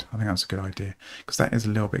 That's good. I think that's a good idea, because that is a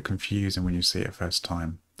little bit confusing when you see it first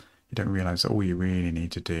time. You don't realize that all you really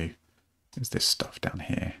need to do is this stuff down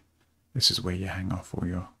here. This is where you hang off all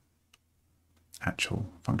your actual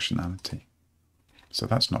functionality. So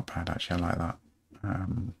that's not bad, actually. I like that.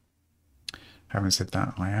 Having said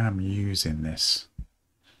that, I am using this.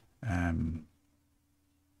 I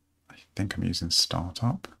think I'm using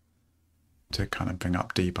startup to kind of bring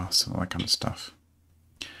up dbus and all that kind of stuff.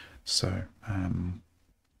 So,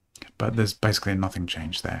 but there's basically nothing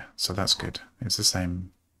changed there, so that's good. It's the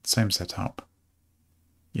same setup.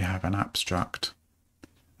 You have an app struct,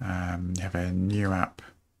 you have a new app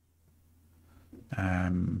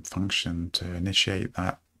function to initiate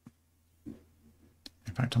that.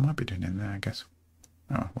 In fact, I might be doing it in there, I guess.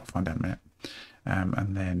 Oh, we'll find out in a minute.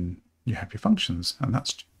 And then you have your functions, and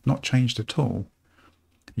that's not changed at all.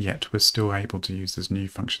 Yet we're still able to use this new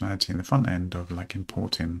functionality in the front end of like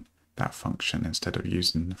importing that function instead of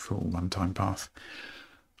using the full runtime path,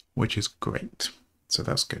 which is great. So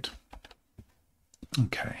that's good.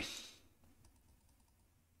 Okay.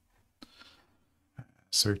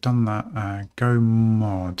 So we've done that. Go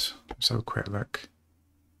mod. Let's have a quick look.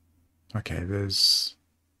 Okay, there's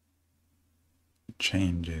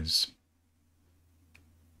changes.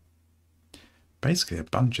 Basically a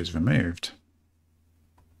bunch is removed.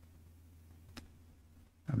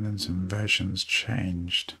 And then some versions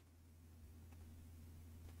changed.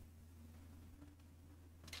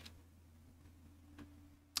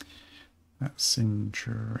 That's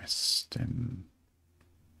interesting.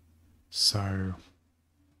 So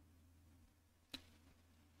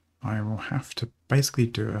I will have to basically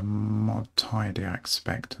do a mod tidy, I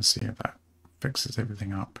expect, and see if that fixes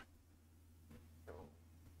everything up.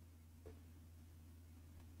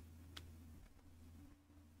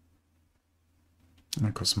 And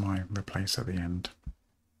of course my replace at the end.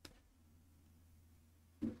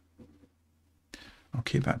 I'll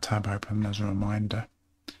keep that tab open as a reminder.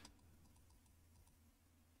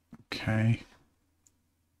 Okay.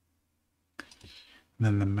 And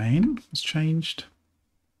then the main has changed.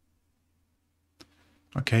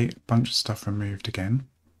 Okay, a bunch of stuff removed again.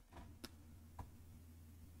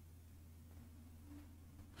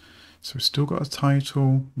 So we've still got a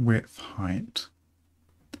title, width, height,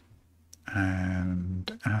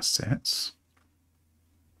 and assets.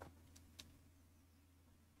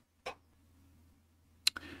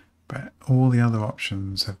 But all the other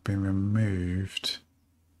options have been removed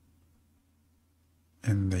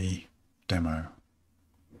in the demo.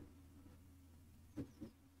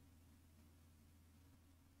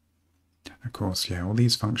 Of course, yeah, all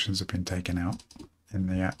these functions have been taken out in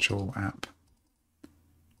the actual app.go.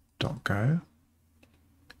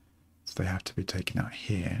 So they have to be taken out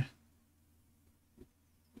here.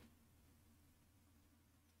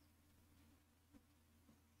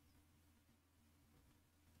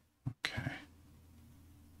 Okay.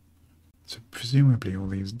 So presumably all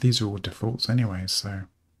these are all defaults anyway, so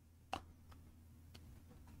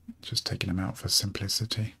just taking them out for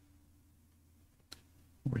simplicity,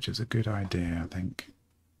 which is a good idea, I think.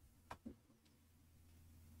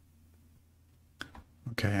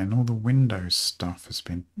 Okay, and all the Windows stuff has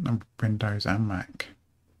been, Windows and Mac,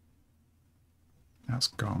 that's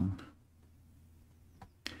gone,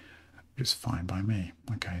 which is fine by me.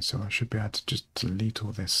 Okay, so I should be able to just delete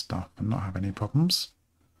all this stuff and not have any problems.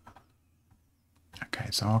 Okay,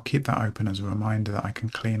 so I'll keep that open as a reminder that I can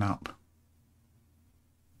clean up.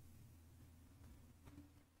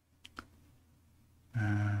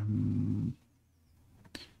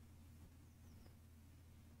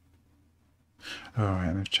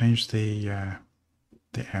 Alright, they've changed the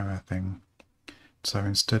error thing. So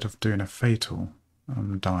instead of doing a fatal,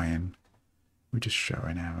 I'm dying, we just show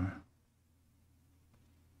an error.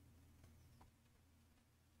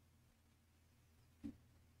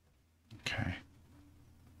 Okay.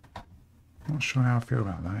 Not sure how I feel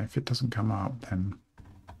about that. If it doesn't come up, then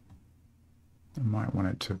I might want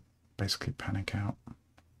it to basically panic out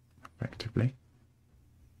effectively.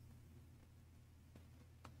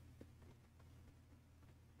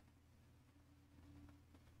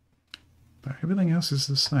 But everything else is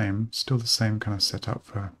the same, still the same kind of setup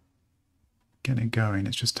for getting it going.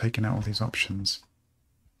 It's just taking out all these options.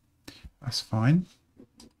 That's fine.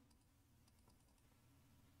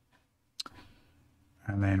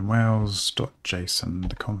 And then Wails.json,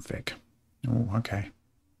 the config. Oh, okay.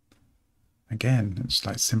 Again, it's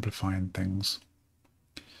like simplifying things.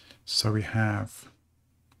 So we have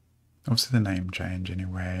obviously the name change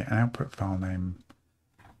anyway, an output file name.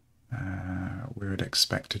 We would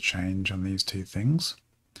expect to change on these two things,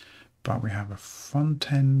 but we have a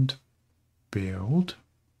front-end build.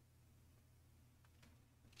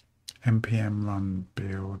 npm run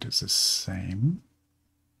build is the same.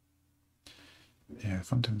 Yeah,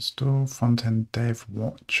 front-end install, front-end dev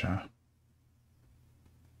watcher.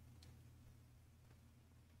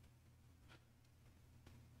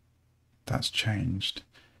 That's changed.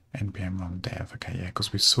 npm run dev. Okay, yeah,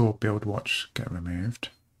 because we saw build watch get removed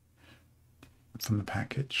from the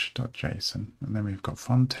package.json, and then we've got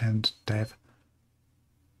front-end dev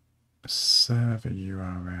server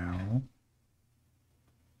URL,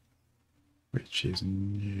 which is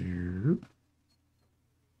new.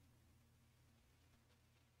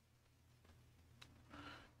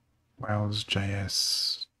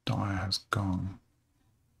 WailsJS has gone.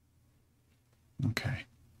 Okay.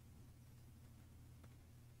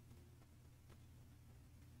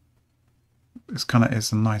 It's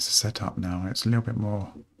a nicer setup now. It's a little bit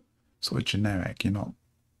more sort of generic. You're not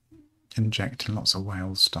injecting lots of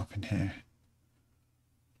Wails stuff in here.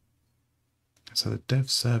 So the dev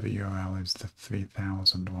server URL is the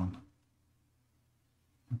 3000 one.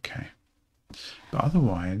 Okay. But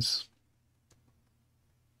otherwise,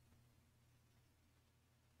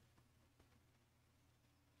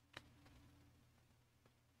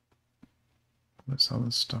 this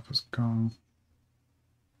other stuff has gone.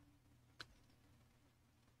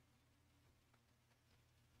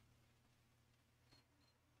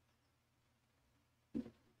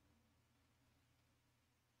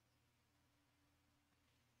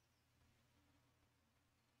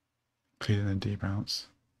 Including the debounce.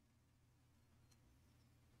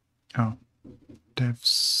 Oh, dev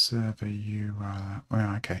server URL.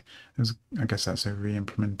 Well, okay. I guess that's a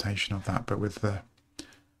re-implementation of that, but with the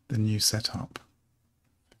new setup.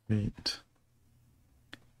 Feet.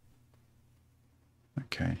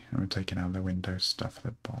 Okay, and we're taking out the Windows stuff at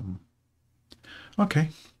the bottom. Okay.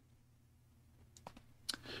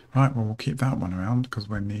 Right, well, we'll keep that one around because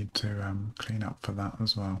we need to clean up for that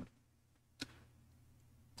as well.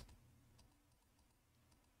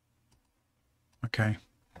 Okay,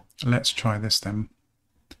 let's try this then.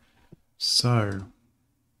 So,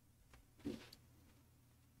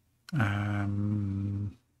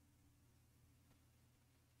 in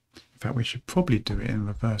fact, we should probably do it in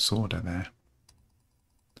reverse order there.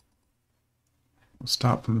 We'll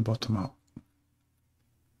start from the bottom up.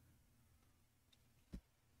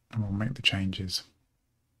 And we'll make the changes.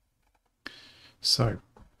 So,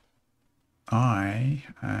 I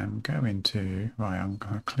am going to, right, I'm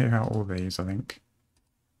going to clear out all these, I think.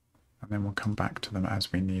 And then we'll come back to them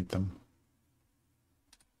as we need them.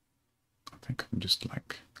 I think I can just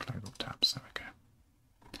like close all tabs, there we go.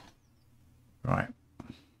 Right.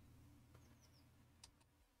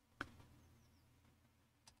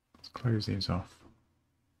 Let's close these off.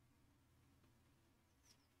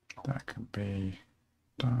 That can be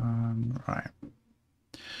done. Right.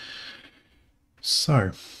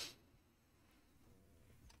 So,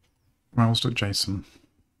 Wails.json.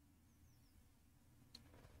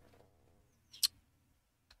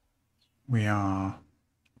 We are,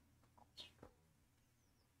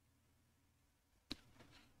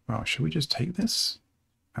 well, should we just take this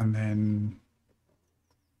and then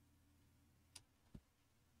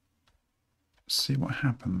see what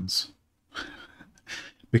happens?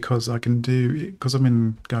 Because I can do, because I'm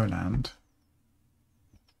in Goland,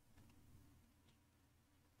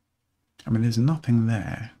 I mean, there's nothing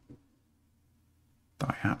there that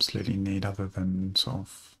I absolutely need other than sort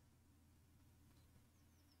of,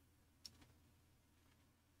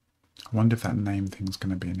 I wonder if that name thing's going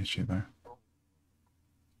to be an issue though.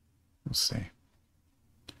 We'll see.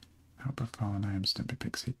 Albeit file name, Snippet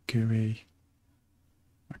Pixie GUI.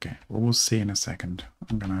 Okay, well, we'll see in a second.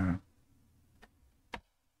 I'm going to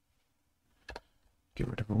get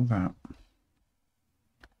rid of all that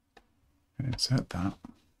and insert that.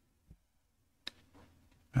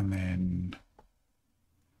 And then,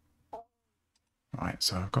 right,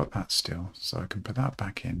 so I've got that still, so I can put that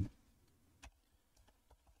back in.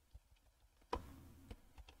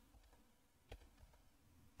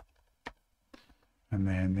 And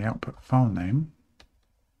then the output file name,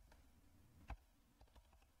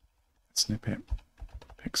 Snippet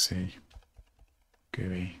Pixie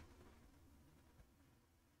GUI.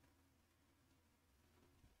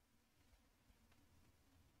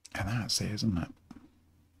 And that's it, isn't it?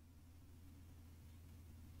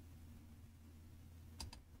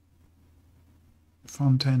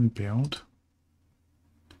 Front end build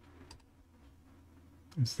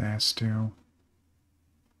is there still.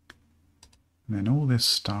 And then all this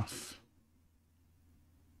stuff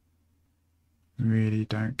really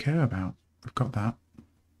don't care about. We've got that.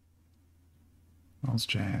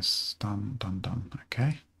 SvelteJS, done, done, done.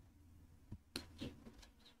 Okay. Give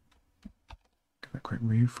it a quick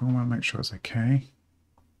reformat, make sure it's okay.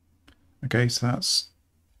 Okay, so that's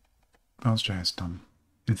SvelteJS done,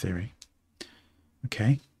 in theory.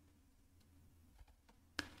 Okay.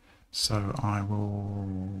 So I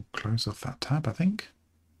will close off that tab, I think.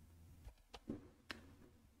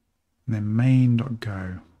 And then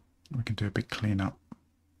main.go, we can do a big cleanup.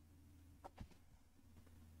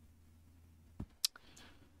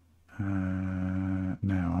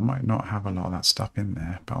 Now, I might not have a lot of that stuff in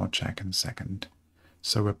there, but I'll check in a second.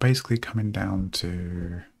 So we're basically coming down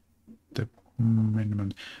to the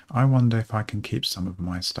minimum. I wonder if I can keep some of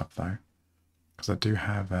my stuff though, because I do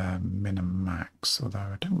have a min and max, although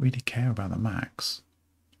I don't really care about the max.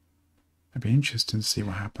 It'd be interesting to see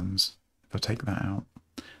what happens if I take that out.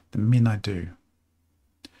 The min I do.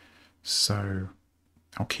 So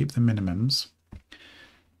I'll keep the minimums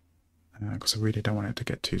because I really don't want it to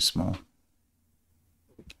get too small.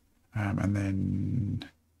 And then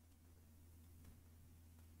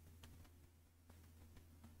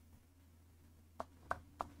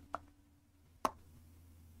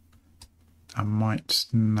I might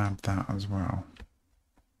nab that as well.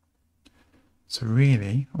 So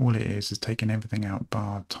really, all it is taking everything out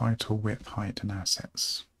bar title, width, height, and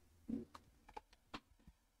assets.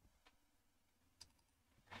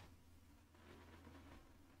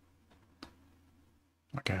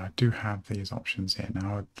 Okay, I do have these options here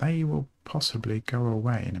now. They will possibly go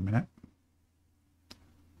away in a minute.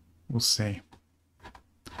 We'll see.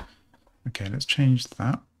 Okay, let's change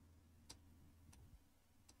that.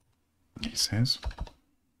 It says.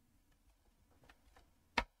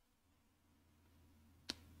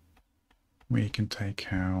 We can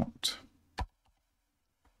take out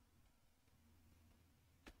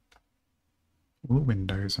all the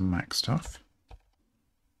Windows and Mac stuff.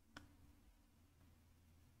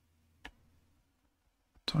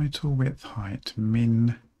 Title, width, height,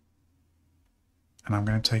 min, and I'm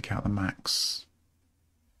going to take out the max.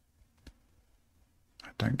 I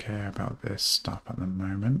don't care about this stuff at the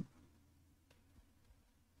moment.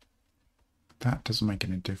 That doesn't make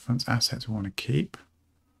any difference. Assets we want to keep.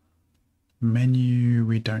 Menu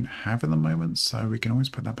we don't have at the moment, so we can always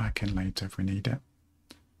put that back in later if we need it.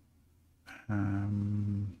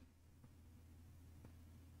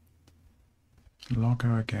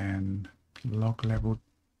 Logo again, log level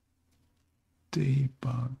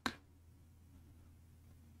debug.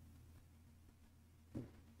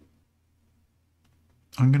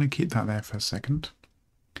 I'm going to keep that there for a second.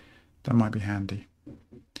 That might be handy.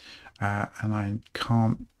 And I'm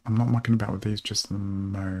not mucking about with these just at the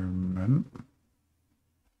moment.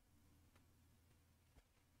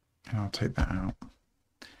 And I'll take that out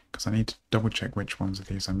because I need to double check which ones of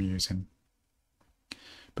these I'm using.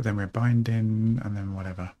 But then we're binding and then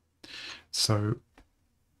whatever. So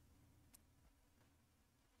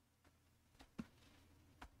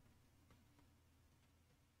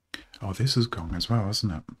oh, this is gone as well, isn't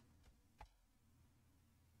it?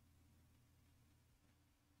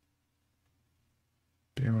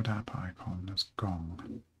 Build app icon has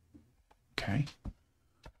gone. Okay.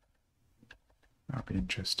 That'll be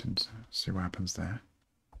interesting to see what happens there.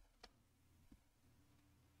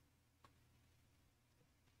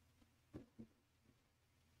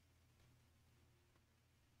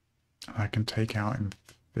 I can take out in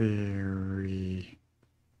theory.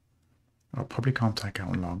 I probably can't take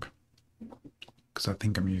out log because I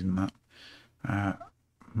think I'm using that.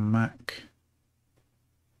 Mac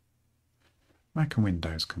and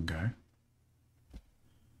Windows can go.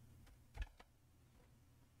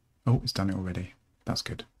 Oh, it's done it already. That's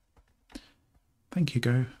good. Thank you,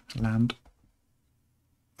 Go Land.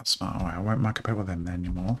 That's smart. Alright, I won't muck about with them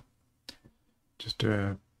anymore. Just do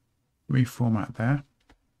a reformat there.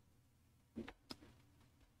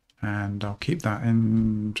 And I'll keep that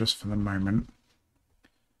in just for the moment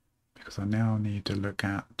because I now need to look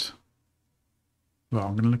at, well,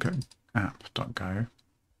 I'm going to look at app.go.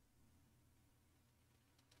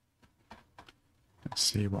 Let's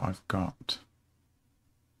see what I've got.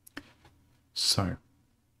 So,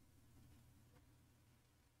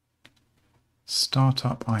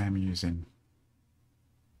 startup I am using.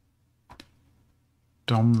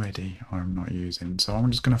 DOM ready I'm not using. So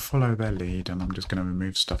I'm just going to follow their lead and I'm just going to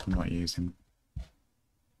remove stuff I'm not using.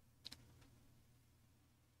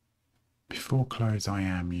 Before close I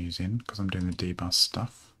am using because I'm doing the debus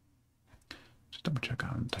stuff. Just double check I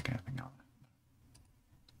haven't taken anything out.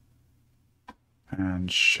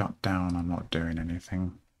 And shut down I'm not doing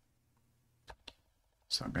anything.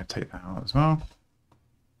 So I'm going to take that out as well.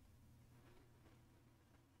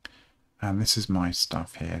 And this is my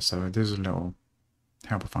stuff here. So there's a little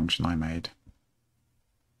helper function I made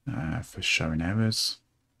for showing errors.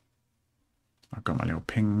 I've got my little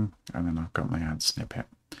ping and then I've got my add snippet.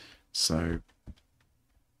 So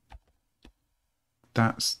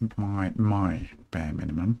that's my bare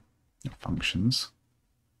minimum of functions.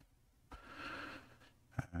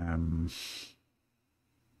 And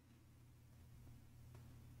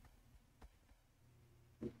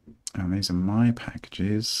these are my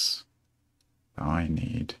packages that I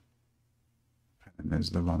need. And then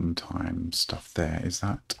there's the runtime stuff there. Is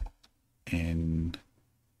that in...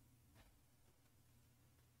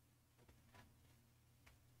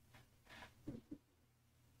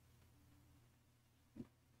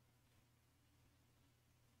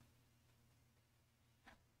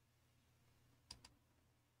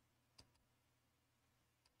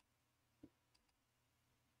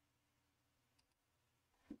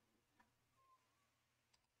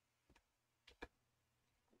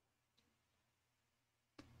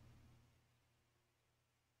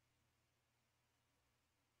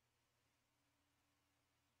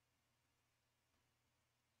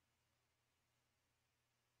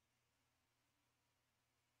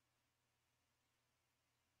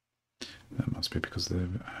 That must be because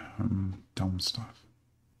of the DOM stuff.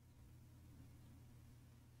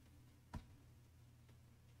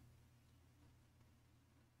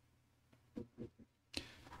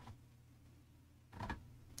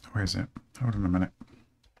 Where is it? Hold on a minute.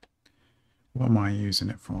 What am I using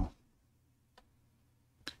it for?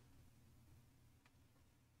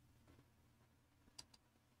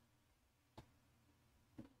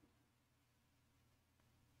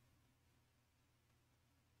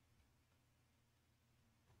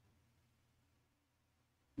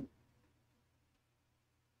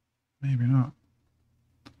 Maybe not.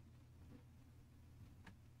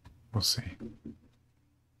 We'll see.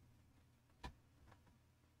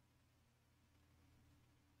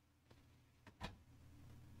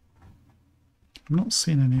 I'm not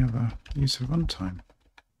seeing any other use of runtime.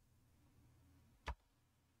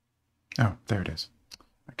 Oh, there it is.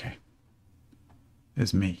 Okay.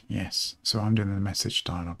 It's me, yes. So I'm doing the message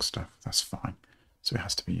dialog stuff. That's fine. So it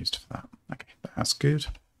has to be used for that. Okay, that's good.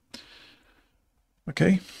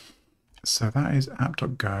 Okay, so that is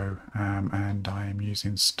app.go and I am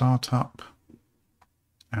using startup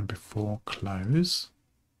and before close.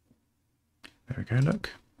 There we go,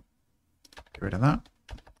 look. Get rid of that.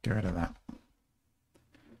 Get rid of that.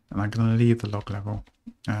 And I'm going to leave the log level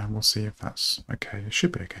and we'll see if that's okay. It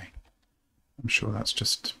should be okay. I'm sure that's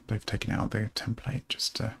just, they've taken out the template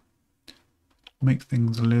just to make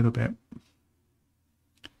things a little bit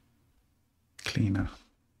cleaner.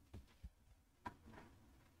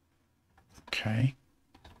 Okay.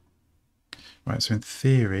 Right, so in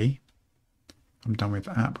theory, I'm done with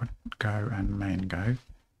app go and main go.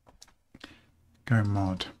 Go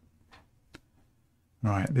mod.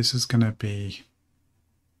 Right, this is going to be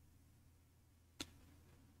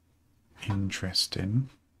interesting.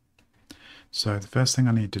 So the first thing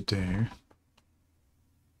I need to do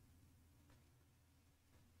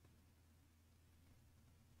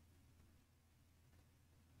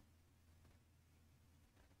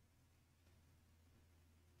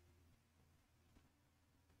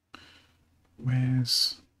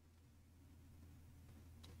where's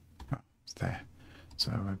oh, it's there.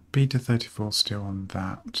 So beta 34 still on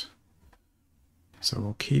that. So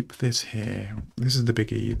we'll keep this here. This is the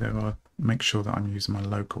biggie, though. I'll make sure that I'm using my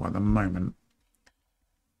local at the moment.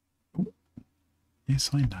 Ooh.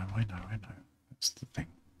 Yes, I know. That's the thing.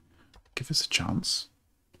 Give us a chance.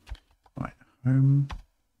 Right, home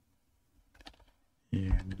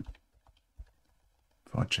in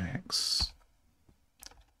projects,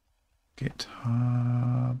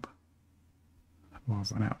 GitHub. Well,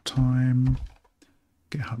 I've run out of time.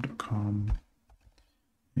 GitHub.com.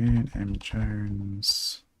 In M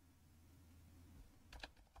Jones.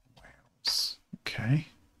 Wails. Okay.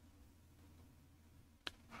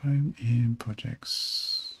 Home in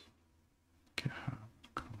projects.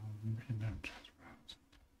 GitHub.com. In M Jones.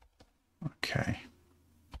 Okay.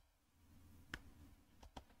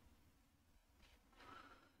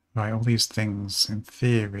 Right, all these things in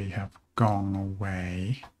theory have gone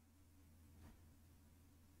away.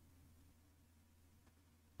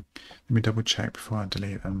 Let me double check before I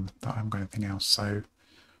delete them that I haven't got anything else. So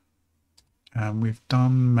we've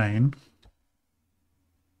done main.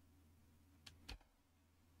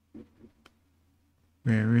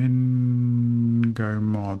 We're in Go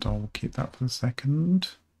mod. I'll keep that for a second.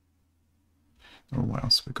 Oh, what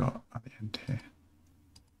else we got at the end here?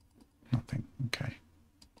 Nothing. Okay.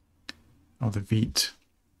 Oh, the Vite.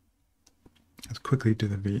 Let's quickly do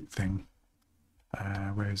the Vite thing.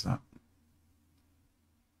 Where is that?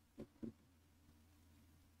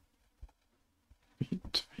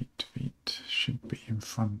 Vite should be in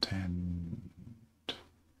front end.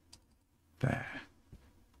 There.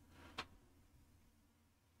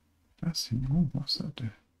 That's in. Oh, what's that do?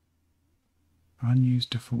 Unused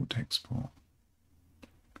default export.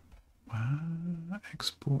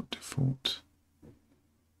 Export default.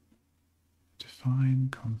 Define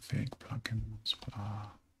config plugins. Blah.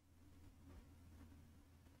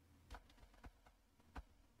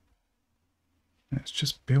 It's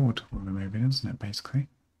just build we're removing, isn't it, basically?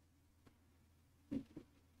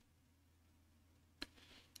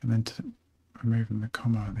 And then removing the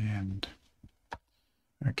comma at the end.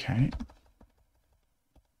 Okay.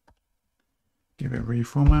 Give it a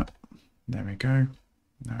reformat. There we go.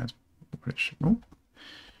 Now it's which. Oh,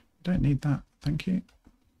 don't need that. Thank you.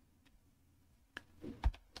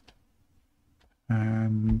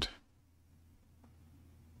 And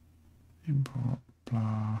import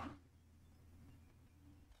blah.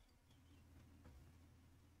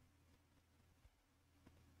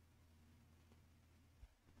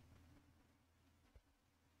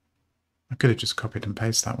 I could have just copied and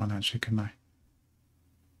pasted that one actually, couldn't I?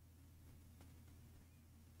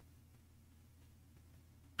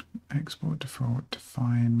 Export default,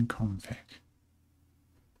 define config.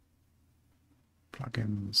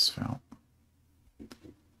 Plugins, Svelte.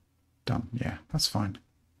 Done. Yeah, that's fine.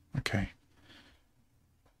 Okay.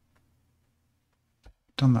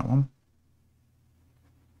 Done that one.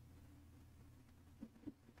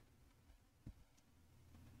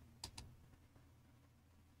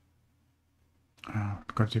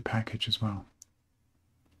 I've got to do package as well.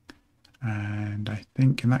 And I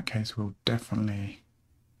think in that case we'll definitely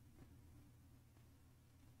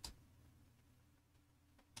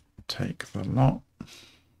take the lot.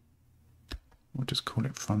 We'll just call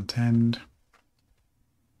it front end.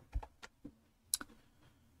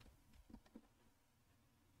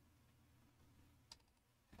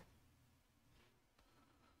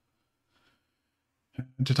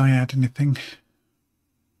 Did I add anything?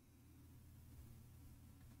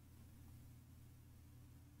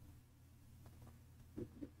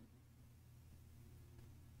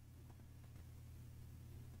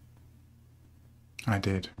 I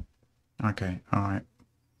did. Okay, all right.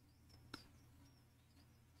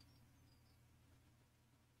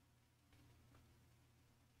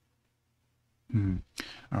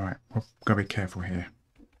 All right, we've got to be careful here.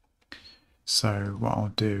 So what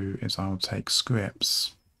I'll do is I'll take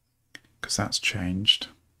scripts, because that's changed.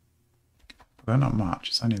 But they're not much,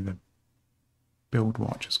 it's only the build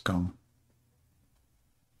watch has gone.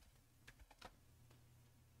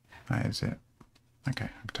 That is it. Okay,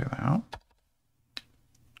 I'll take that out.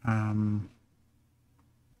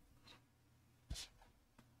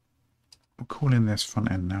 calling this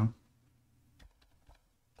front end now.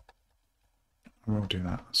 I will do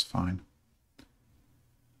that, that's fine.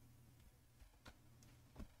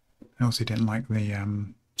 I also didn't like the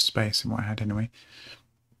space in what I had anyway.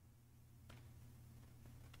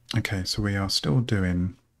 Okay, so we are still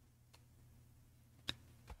doing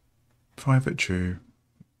private true.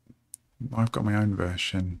 I've got my own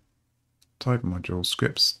version. Type module,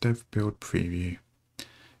 scripts, dev build preview,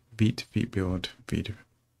 vite build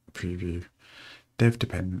preview, dev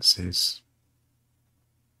dependencies,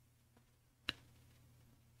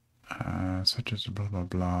 such as blah blah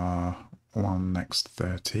blah, 1 next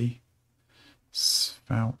 30,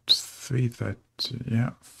 Svelte 330,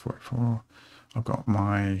 yeah, 44. I've got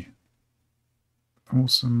my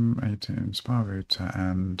awesome 18 Spire router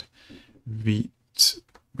and vite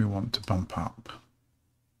we want to bump up.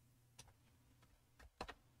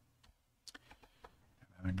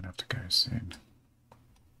 And I'm going to have to go soon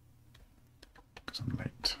because I'm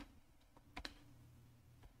late.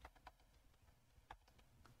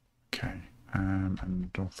 Okay, and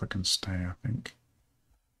author can stay, I think.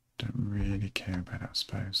 Don't really care about it, I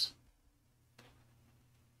suppose.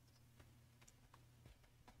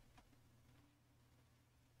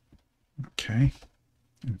 Okay,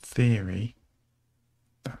 in theory,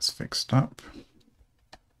 that's fixed up.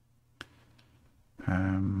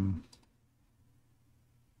 I'm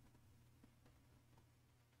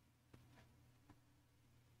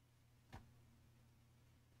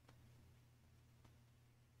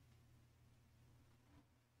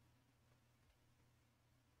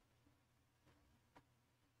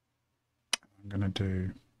going to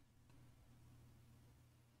do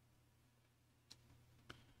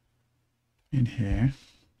in here,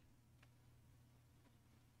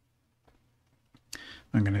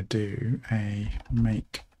 I'm going to do a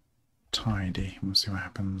make tidy and we'll see what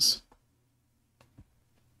happens.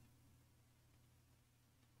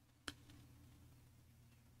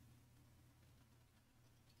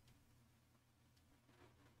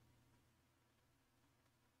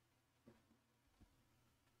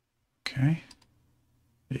 Okay,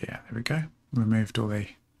 yeah, there we go. Removed all the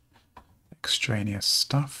extraneous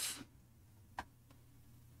stuff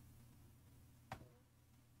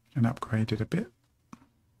and upgraded a bit.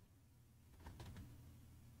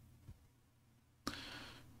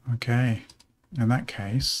 Okay, in that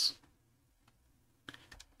case,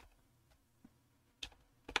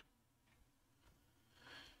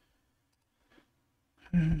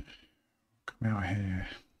 come out here.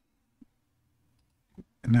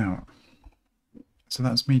 Now, so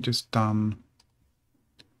that's me just done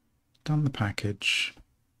the package.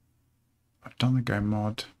 I've done the Go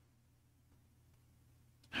mod.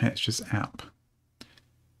 It's just app.svelte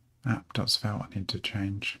I need to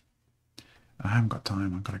change. I haven't got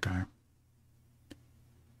time, I've got to go.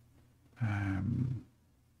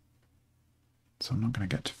 So I'm not going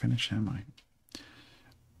to get to finish, am I?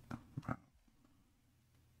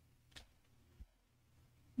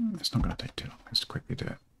 Well, it's not going to take too long, let's quickly do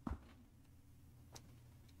it.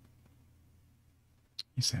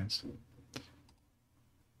 He says.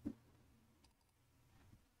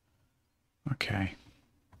 Okay.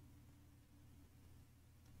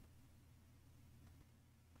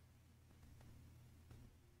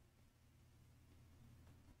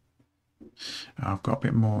 I've got a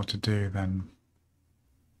bit more to do then.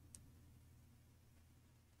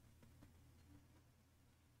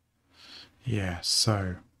 Yeah,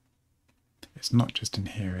 so it's not just in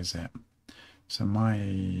here, is it? So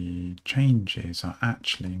my changes are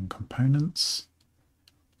actually in components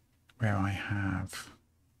where I have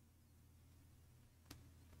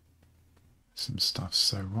some stuff.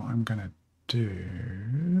 So what I'm going to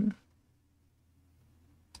do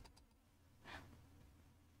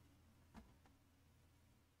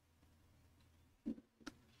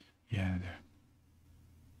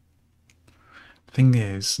the thing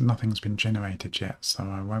is, nothing's been generated yet, so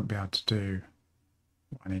I won't be able to do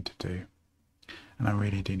what I need to do. And I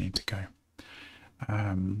really do need to go.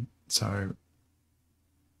 So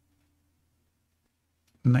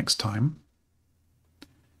next time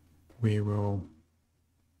we will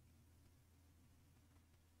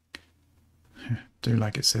do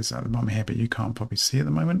like it says at the bottom here, but you can't probably see at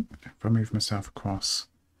the moment. If I move myself across.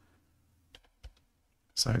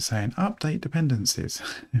 So it's saying update dependencies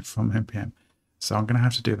from npm. So I'm going to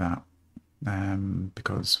have to do that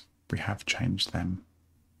because we have changed them.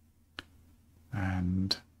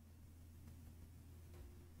 And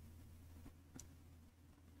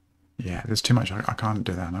yeah, there's too much. I can't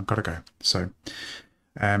do that and I've got to go. So,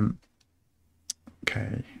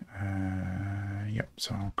 okay. Yep.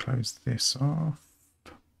 So I'll close this off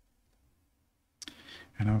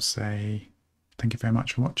and I'll say thank you very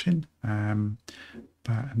much for watching.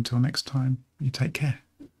 But until next time, you take care.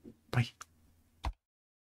 Bye.